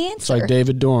not the answer. It's like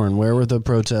David Dorn. Where were the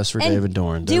protests for David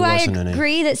Dorn? Do I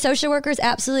agree that social workers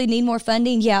absolutely need more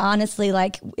funding? Yeah, honestly,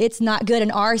 like it's not good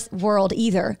in our world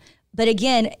either. But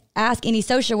again, ask any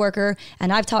social worker,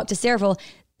 and I've talked to several,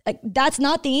 that's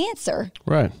not the answer.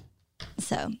 Right.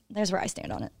 So there's where I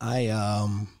stand on it. I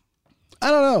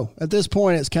don't know. At this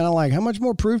point, it's kind of like, how much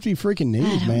more proof do you freaking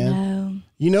need, man? Know.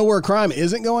 You know where crime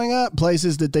isn't going up?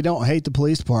 Places that they don't hate the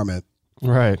police department.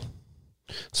 Right.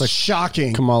 It's like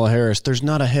shocking. Kamala Harris, there's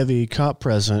not a heavy cop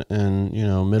present in,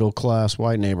 middle class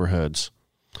white neighborhoods.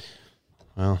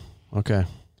 Well, okay.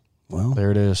 Well,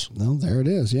 there it is. Well, there it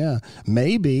is. Yeah.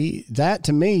 Maybe that,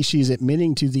 to me, she's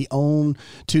admitting to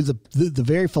the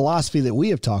very philosophy that we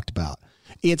have talked about.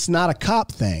 It's not a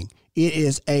cop thing. It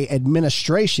is a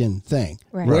administration thing.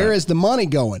 Right. Where is the money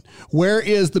going? Where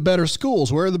is the better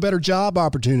schools? Where are the better job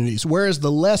opportunities? Where is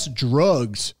the less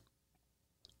drugs?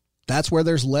 That's where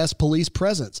there's less police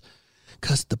presence,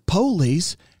 because the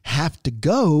police have to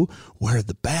go where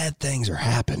the bad things are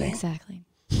happening. Exactly.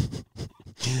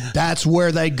 That's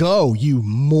where they go, you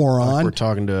moron. Like we're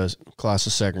talking to a class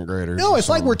of second graders. No, it's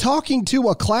like we're talking to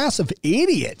a class of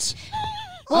idiots.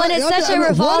 Well, and it's such a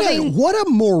revolving... What a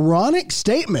moronic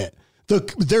statement.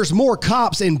 There's more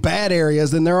cops in bad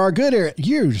areas than there are good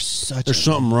areas. There's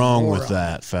something wrong with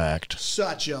that fact.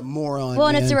 Such a moron. Well,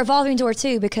 and man. it's a revolving door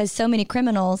too, because so many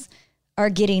criminals are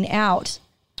getting out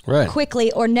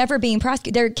quickly or never being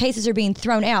prosecuted. Their cases are being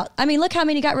thrown out. I mean, look how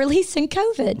many got released in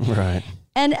COVID. Right.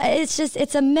 And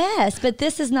it's a mess. But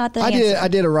this is not the answer. I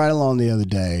did a ride along the other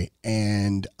day,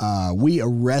 and we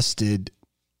arrested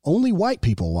only white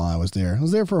people while I was there. I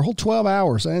was there for a whole 12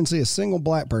 hours. I didn't see a single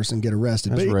black person get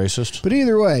arrested. That's racist. But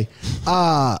either way,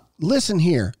 listen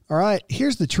here, all right?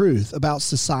 Here's the truth about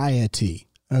society,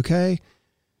 okay?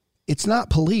 It's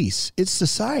not police. It's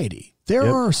society.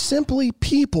 There are simply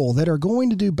people that are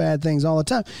going to do bad things all the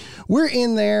time. We're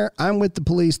in there. I'm with the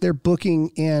police. They're booking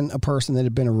in a person that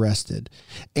had been arrested.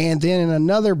 And then in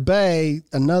another bay,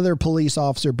 another police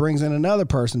officer brings in another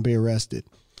person to be arrested.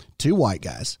 2 white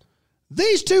guys.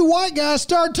 These 2 white guys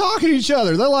start talking to each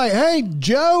other. They're like, "Hey,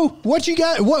 Joe, what you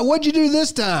got? What'd you do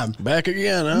this time?" Back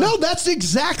again, huh? No, that's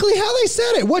exactly how they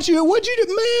said it. What'd you do,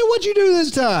 man? What'd you do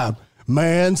this time?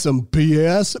 Man, some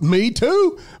BS. Me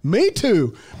too.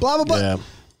 Blah, blah, blah. Yeah.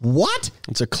 What?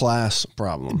 It's a class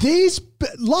problem. These,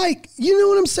 you know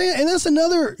what I'm saying? And that's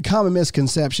another common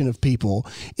misconception of people,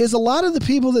 is a lot of the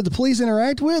people that the police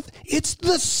interact with, it's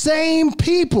the same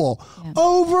people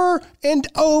over and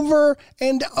over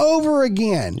and over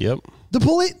again. Yep. The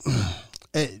police,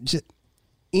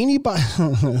 anybody,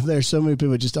 there's so many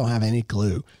people that just don't have any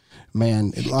clue.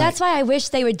 Man, that's why I wish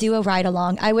they would do a ride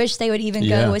along. I wish they would even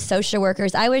go with social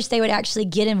workers. I wish they would actually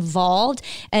get involved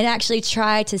and actually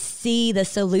try to see the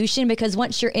solution, because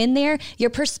once you're in there, your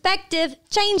perspective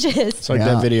changes. It's like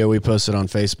that video we posted on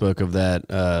Facebook of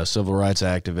that civil rights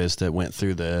activist that went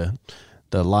through the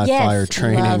live fire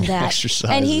training exercises.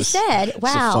 And he said, wow.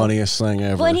 It's the funniest thing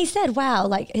ever. Well, and he said, wow,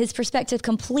 like his perspective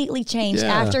completely changed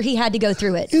after he had to go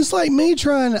through it. It's like me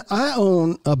I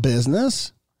own a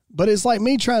business. But it's like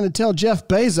me trying to tell Jeff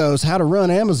Bezos how to run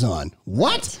Amazon.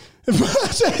 What?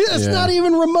 It's not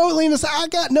even remotely. I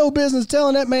got no business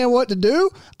telling that man what to do.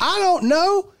 I don't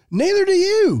know. Neither do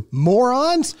you,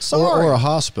 morons. Sorry. Or a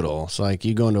hospital. It's like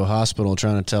you go into a hospital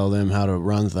trying to tell them how to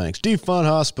run things. Defund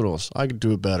hospitals. I could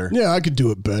do it better. Yeah, I could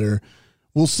do it better.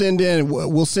 We'll send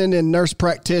in nurse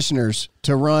practitioners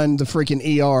to run the freaking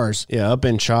ERs. Yeah, up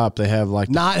in CHOP, they have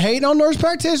not hating on nurse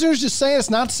practitioners, just saying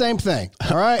it's not the same thing.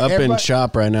 All right, in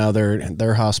CHOP right now,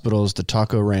 their hospital is the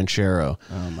Taco Ranchero.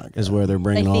 Oh my God. Is where they're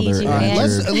bringing all their.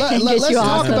 Let's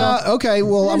talk about. Okay,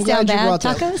 well, I'm glad you brought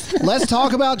tacos? That. Let's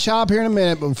talk about CHOP here in a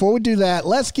minute. But before we do that,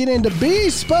 let's get into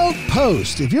Bespoke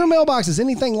Post. If your mailbox is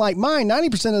anything like mine,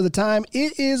 90% of the time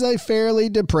it is a fairly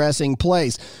depressing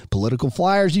place. Political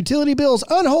flyers, utility bills,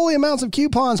 unholy amounts of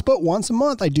coupons. But once a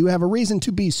month, I do have a reason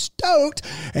to be stoked,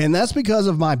 and that's because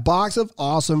of my box of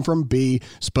awesome from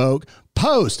Bespoke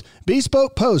Post.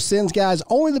 Bespoke Post sends guys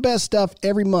only the best stuff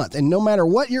every month, and no matter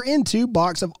what you're into,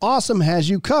 Box of Awesome has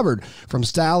you covered. From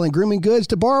style and grooming goods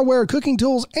to barware, cooking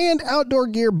tools, and outdoor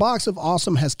gear, Box of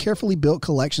Awesome has carefully built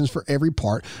collections for every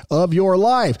part of your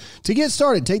life. To get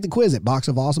started, take the quiz at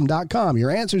boxofawesome.com.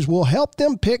 Your answers will help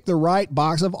them pick the right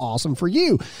Box of Awesome for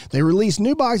you. They release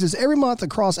new boxes every month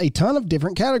across a ton of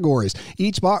different categories.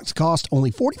 Each box costs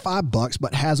only $45,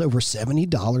 but has over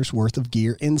 $70 worth of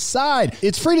gear inside.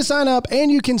 It's free to sign up, and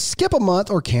you can skip a month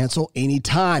or cancel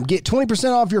anytime. Get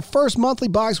 20% off your first monthly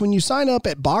box when you sign up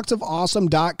at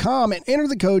boxofawesome.com and enter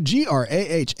the code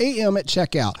GRAHAM at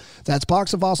checkout. That's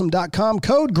boxofawesome.com,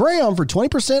 code Graham for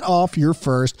 20% off your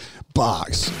first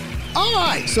box. All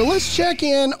right, so let's check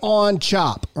in on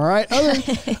CHOP. All right,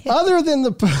 other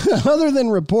than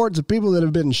reports of people that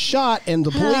have been shot and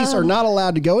the police are not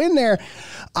allowed to go in there,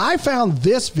 I found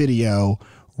this video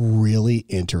really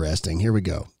interesting. Here we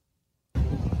go.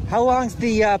 How long's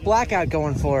the blackout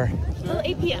going for? Till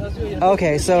 8 p.m.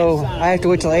 Okay, so I have to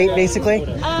wait till 8, basically?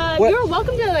 You're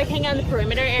welcome to like hang out in the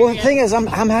perimeter area. Well, the thing is, I'm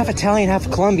half Italian, half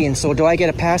Colombian, so do I get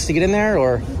a pass to get in there,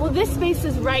 or? Well, this space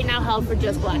is right now held for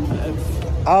just black folks.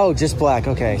 Oh, just black.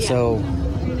 Okay, Yeah. so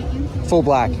full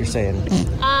black, you're saying?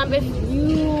 If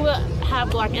you have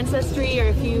black ancestry, or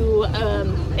if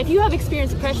you have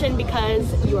experienced oppression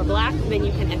because you are black, then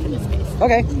you can enter this space.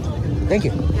 Okay, thank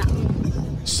you. Yeah.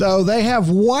 So they have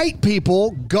white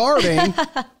people guarding.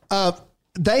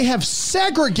 They have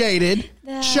segregated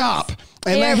CHOP,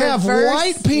 and they have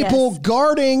white people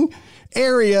guarding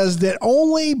areas that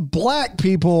only black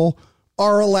people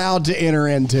are allowed to enter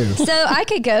into. So I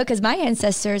could go because my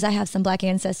ancestors, I have some black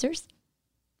ancestors.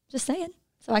 Just saying.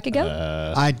 So I could go.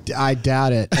 I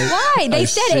doubt it. Why? They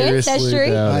said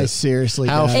ancestry. I seriously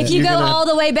doubt If it. you go all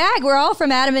the way back, we're all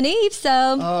from Adam and Eve. So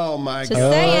Oh my just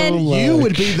God. saying. You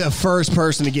would be the first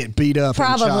person to get beat up.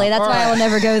 Probably. That's why I will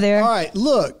never go there. All right,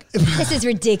 look. This is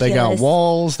ridiculous. They got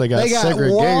walls. They got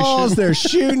segregation. Walls. They're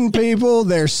shooting people.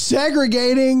 They're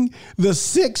segregating the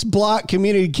 6-block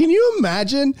community. Can you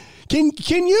imagine? Can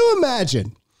you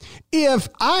imagine if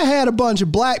I had a bunch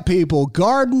of black people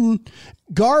guarding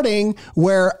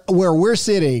where we're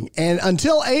sitting, and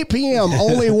until 8 p.m.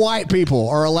 only white people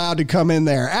are allowed to come in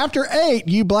there. After 8,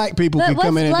 you black people can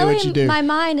come in and do what you do. My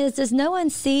mind is, does no one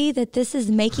see that this is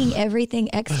making everything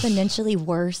exponentially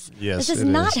worse? Yes, this is it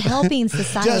not is. helping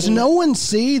society. Does no one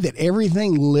see that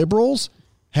everything liberals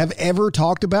have ever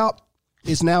talked about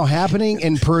is now happening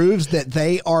and proves that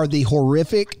they are the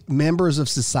horrific members of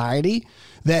society,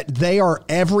 that they are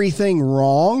everything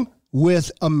wrong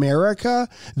with America?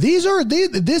 This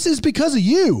is because of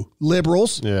you,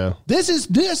 liberals. Yeah.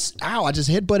 Ow, I just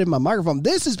headbutted my microphone.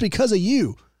 This is because of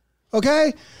you.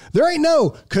 Okay? There ain't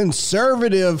no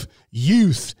conservative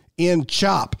youth in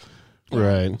CHOP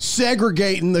Right.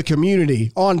 segregating the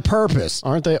community on purpose.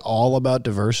 Aren't they all about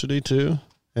diversity too?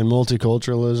 And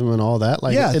multiculturalism and all that?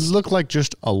 Like, Yeah. it looked like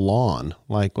just a lawn.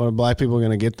 Like, what are black people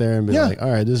going to get there and be Yeah. like, all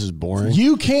right, this is boring?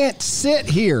 You can't sit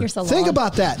here. You're so Think long.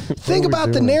 about that. Think are we about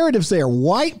the doing? narratives there.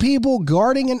 White people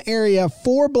guarding an area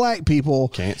for black people.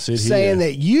 Can't sit saying here.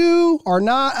 that you are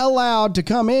not allowed to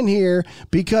come in here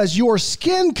because your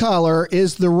skin color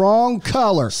is the wrong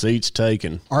color. Seats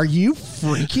taken. Are you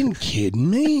freaking kidding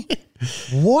me?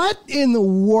 What in the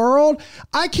world?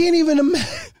 I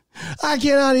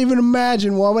cannot even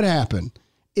imagine what would happen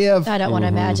if I don't want to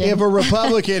imagine. if a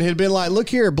Republican had been like, look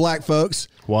here, black folks.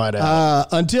 White out.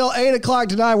 Until 8 o'clock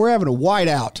tonight, we're having a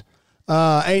whiteout.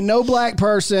 Ain't no black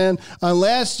person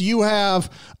unless you have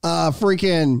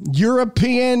freaking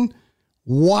European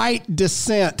white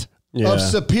descent Yeah. of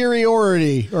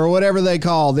superiority or whatever they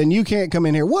call, then you can't come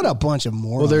in here. What a bunch of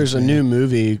morons. Well, there's a man. new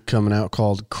movie coming out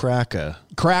called Cracker.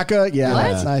 Cracker. Yeah,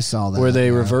 What? I saw that. Where they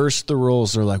yeah. reversed the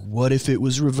rules. They're like, what if it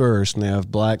was reversed? And they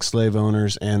have black slave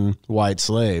owners and white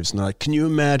slaves. And they're like, can you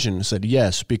imagine? I said,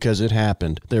 yes, because it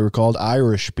happened. They were called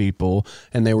Irish people,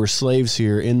 and they were slaves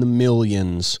here in the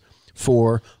millions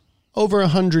for over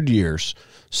 100 years.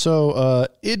 So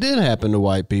it did happen to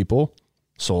white people,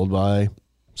 sold by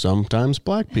sometimes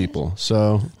black people.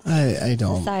 So I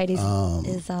don't. Society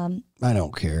I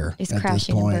don't care. It's at this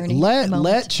crashing and point. burning at the moment.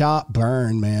 Let CHOP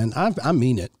burn, man. I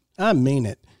mean it. I mean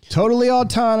it. Totally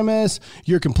autonomous.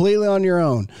 You're completely on your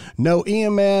own. No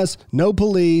EMS, no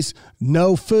police,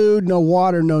 no food, no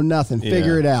water, no nothing.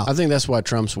 Figure it out. I think that's why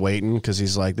Trump's waiting, because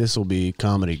he's like, this will be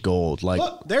comedy gold. Like,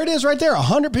 Look, there it is right there.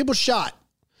 100 people shot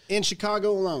in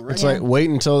Chicago alone. Right it's like, wait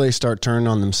until they start turning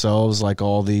on themselves, like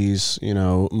all these,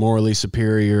 morally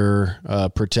superior,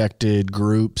 protected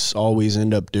groups always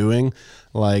end up doing.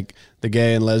 Like the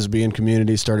gay and lesbian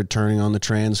community started turning on the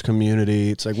trans community.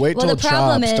 It's like, wait Well, till the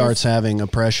problem CHOP is- starts having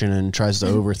oppression and tries to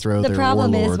overthrow The their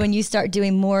problem warlord. is when you start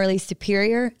doing morally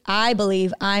superior, I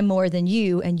believe I'm more than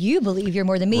you, and you believe you're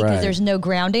more than me because Right. there's no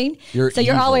grounding. You're so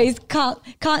you're evil. always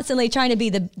constantly trying to be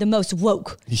the most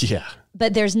woke, Yeah.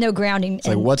 but there's no grounding. It's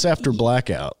like, what's after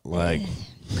blackout? Like,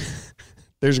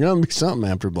 there's going to be something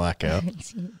after blackout.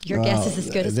 Your guess is as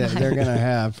good as they're mine. going to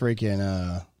have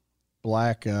freaking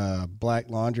black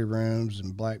laundry rooms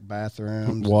and black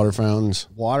bathrooms. Water fountains.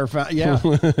 Water fountain, yeah.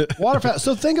 Water fountain.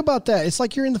 So think about that. It's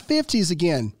like you're in the 50s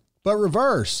again, but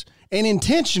reverse and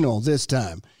intentional this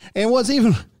time. And what's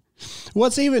even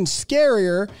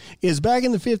scarier is back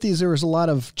in the 50s, there was a lot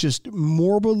of just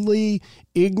morbidly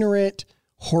ignorant,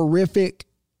 horrific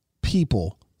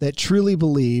people that truly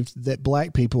believed that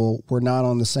black people were not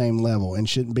on the same level and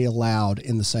shouldn't be allowed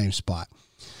in the same spot.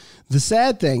 The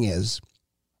sad thing is,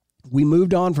 we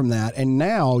moved on from that, and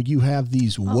now you have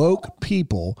these woke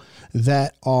people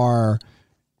that are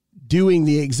doing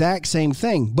the exact same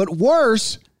thing, but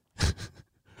worse,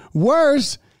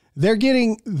 they're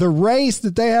getting the race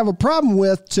that they have a problem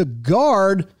with to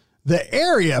guard the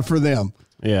area for them.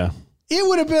 Yeah.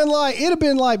 It'd have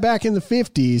been like back in the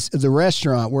 50s, the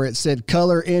restaurant where it said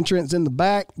color entrance in the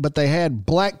back, but they had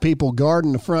black people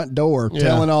guarding the front door,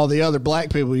 telling all the other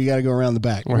black people you got to go around the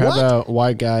back. Or how about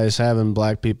white guys having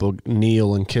black people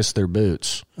kneel and kiss their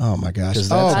boots? Oh my gosh!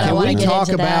 Can we talk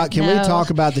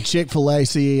about the Chick-fil-A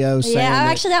CEO saying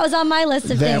actually that was on my list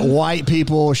of that things. White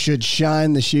people should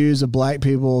shine the shoes of black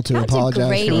people to apologize for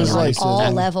racism? On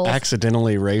all levels.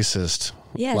 Accidentally racist.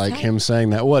 Yes, like him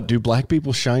saying that. What, do black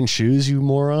people shine shoes, you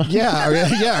moron?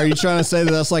 Yeah. Are you trying to say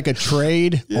that that's like a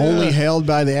trade only held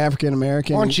by the African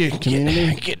American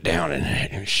community? Get down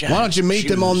and shine. Why don't you meet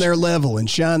them on their level and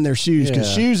shine their shoes? Because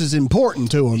shoes is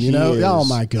important to them, you know? Oh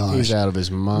my gosh. He's out of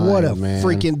his mind. What a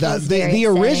freaking the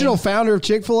original founder of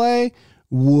Chick-fil-A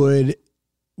would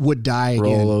die again.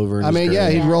 Roll over in his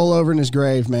grave. He'd roll over in his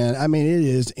grave, man. I mean, it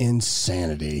is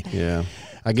insanity. Yeah.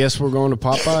 I guess we're going to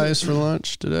Popeyes for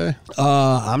lunch today.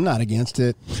 I'm not against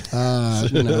it.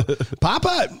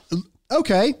 Popeye,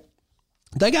 okay.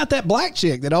 They got that black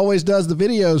chick that always does the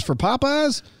videos for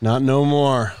Popeyes. Not no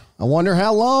more. I wonder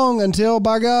how long until,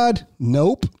 by God,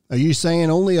 nope. Are you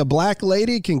saying only a black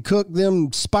lady can cook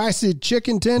them spicy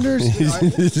chicken tenders?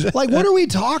 Like, what are we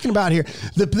talking about here?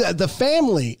 The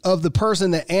family of the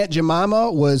person that Aunt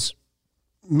Jemima was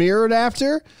mirrored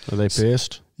after. Are they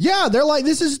pissed? Yeah, they're like,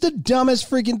 this is the dumbest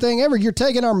freaking thing ever. You're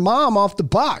taking our mom off the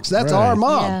box. That's our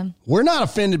mom. Yeah. We're not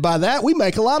offended by that. We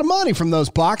make a lot of money from those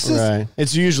boxes. Right.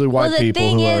 It's usually white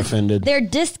people who are offended. They're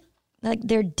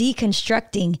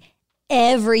deconstructing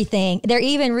everything. They're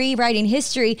even rewriting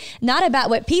history, not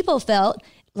about what people felt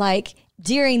like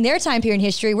during their time period in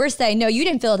history. We're saying, no, you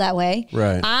didn't feel that way.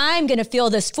 Right. I'm going to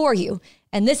feel this for you.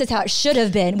 And this is how it should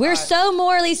have been. We're so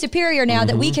morally superior now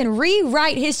that we can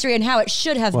rewrite history and how it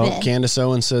should have been. Well, Candace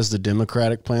Owens says the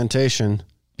Democratic plantation,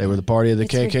 they were the party of the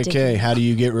KKK. Ridiculous. How do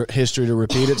you get history to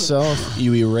repeat itself?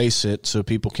 You erase it so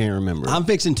people can't remember. I'm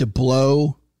fixing to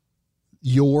blow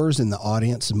yours and the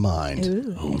audience's mind.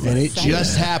 And it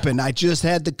just happened. I just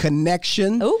had the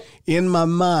connection in my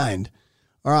mind.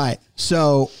 All right.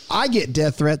 So I get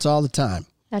death threats all the time.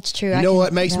 That's true. You know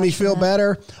what makes me feel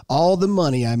better? All the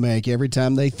money I make every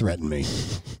time they threaten me.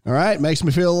 All right? Makes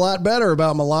me feel a lot better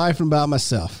about my life and about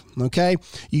myself. Okay?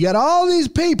 You got all these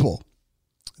people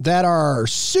that are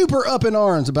super up in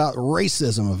arms about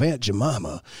racism of Aunt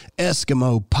Jemima,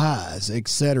 Eskimo pies, et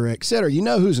cetera, et cetera. You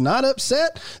know who's not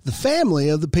upset? The family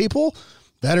of the people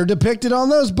that are depicted on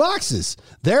those boxes.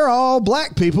 They're all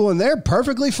black people, and they're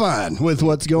perfectly fine with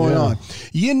what's going on.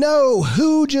 You know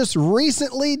who just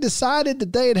recently decided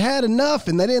that they had had enough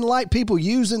and they didn't like people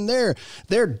using their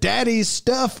daddy's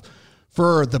stuff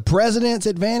for the president's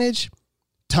advantage?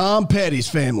 Tom Petty's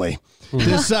family.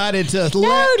 Decided to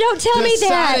let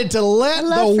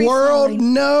the world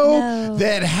know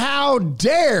that how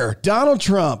dare Donald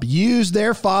Trump use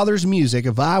their father's music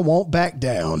if I won't back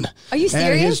down. Are you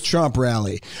serious? At his Trump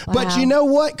rally. Wow. But you know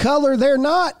what color they're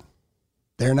not?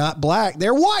 They're not black.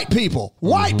 They're white people.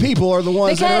 White people are the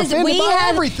ones that are offended by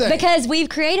everything. Because we've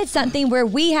created something where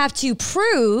we have to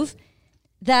prove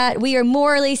that we are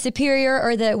morally superior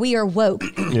or that we are woke.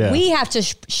 We have to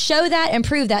show that and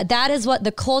prove that. That is what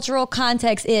the cultural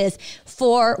context is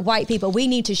for white people. We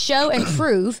need to show and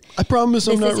prove. I promise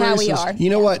I'm not racist. This is how we are.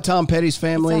 You know what, Tom Petty's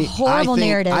family? It's a horrible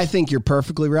narrative. I think you're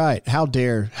perfectly right. How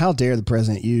dare the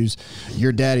president use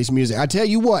your daddy's music? I tell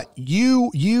you what,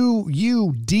 you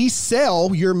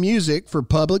desell your music for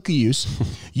public use.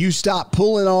 You stop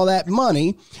pulling all that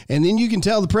money, and then you can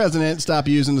tell the president to stop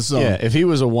using the song. Yeah, if he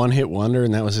was a one-hit wonder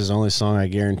and that was his only song, I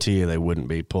guarantee you they wouldn't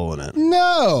be pulling it.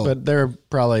 No. But they're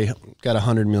probably got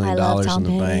 $100 million in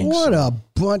the bank. What a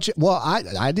bunch of... Well,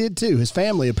 I did too. His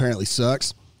family apparently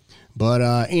sucks. But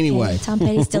anyway. Hey, Tom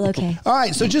Petty's still okay. All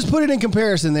right, so just put it in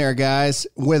comparison there, guys.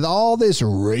 With all this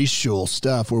racial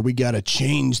stuff where we got to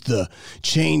change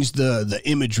the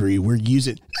imagery we're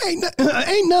using.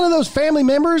 Ain't none of those family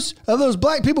members of those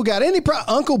black people got any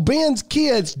Uncle Ben's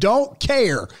kids don't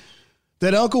care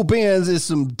that Uncle Ben's is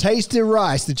some tasty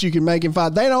rice that you can make in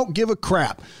 5. They don't give a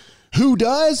crap. Who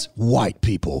does? White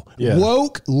people. Yeah.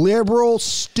 Woke, liberal,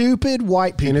 stupid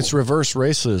white people. And it's reverse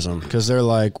racism because they're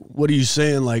like, what are you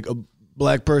saying? Like a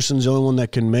black person's the only one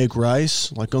that can make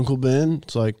rice, like Uncle Ben?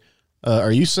 It's like,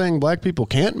 are you saying black people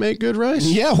can't make good rice?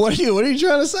 Yeah, what are you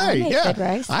trying to say? Good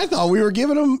rice. I thought we were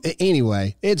giving them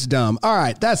anyway. It's dumb. All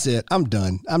right, that's it. I'm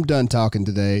done. I'm done talking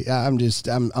today. I'm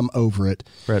over it.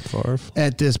 Brett Favre.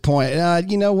 At this point,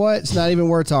 you know what? It's not even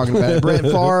worth talking about it. Brett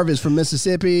Favre is from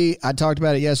Mississippi. I talked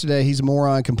about it yesterday. He's a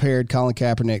moron. Compared Colin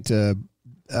Kaepernick to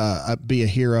be a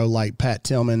hero like Pat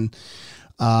Tillman.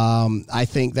 I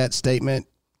think that statement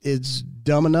is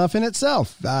dumb enough in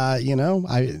itself. Colin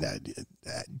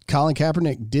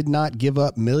Kaepernick did not give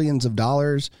up millions of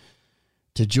dollars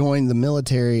to join the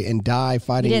military and die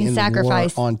fighting in the war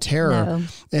on terror. No.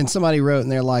 And somebody wrote,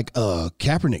 and they're like,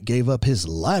 Kaepernick gave up his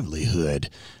livelihood.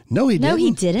 No, he didn't. No,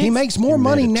 he didn't. He makes more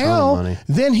money now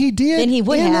than he did in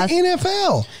the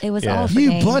NFL. It was all for you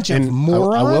game. bunch of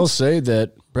morons. I will say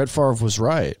that Brett Favre was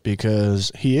right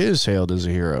because he is hailed as a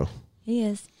hero. He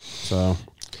is. So...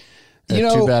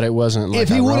 too bad it wasn't like if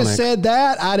he would have said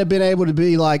that, I'd have been able to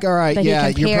be like, all right,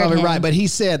 you're probably right. But he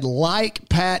said, like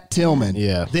Pat Tillman.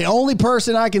 Yeah. The only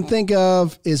person I can think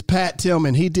of is Pat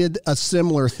Tillman. He did a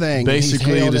similar thing.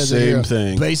 Basically the same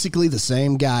thing. Basically the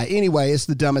same guy. Anyway, it's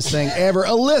the dumbest thing ever.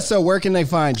 Alyssa, where can they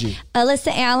find you?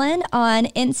 Alyssa Allen on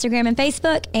Instagram and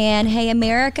Facebook. And Hey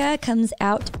America comes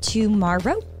out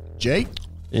tomorrow. Jake?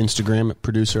 Instagram at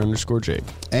producer_Jake.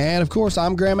 And of course,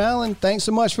 I'm Graham Allen. Thanks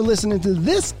so much for listening to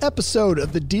this episode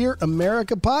of the Dear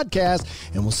America podcast.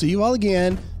 And we'll see you all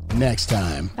again next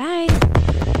time. Bye.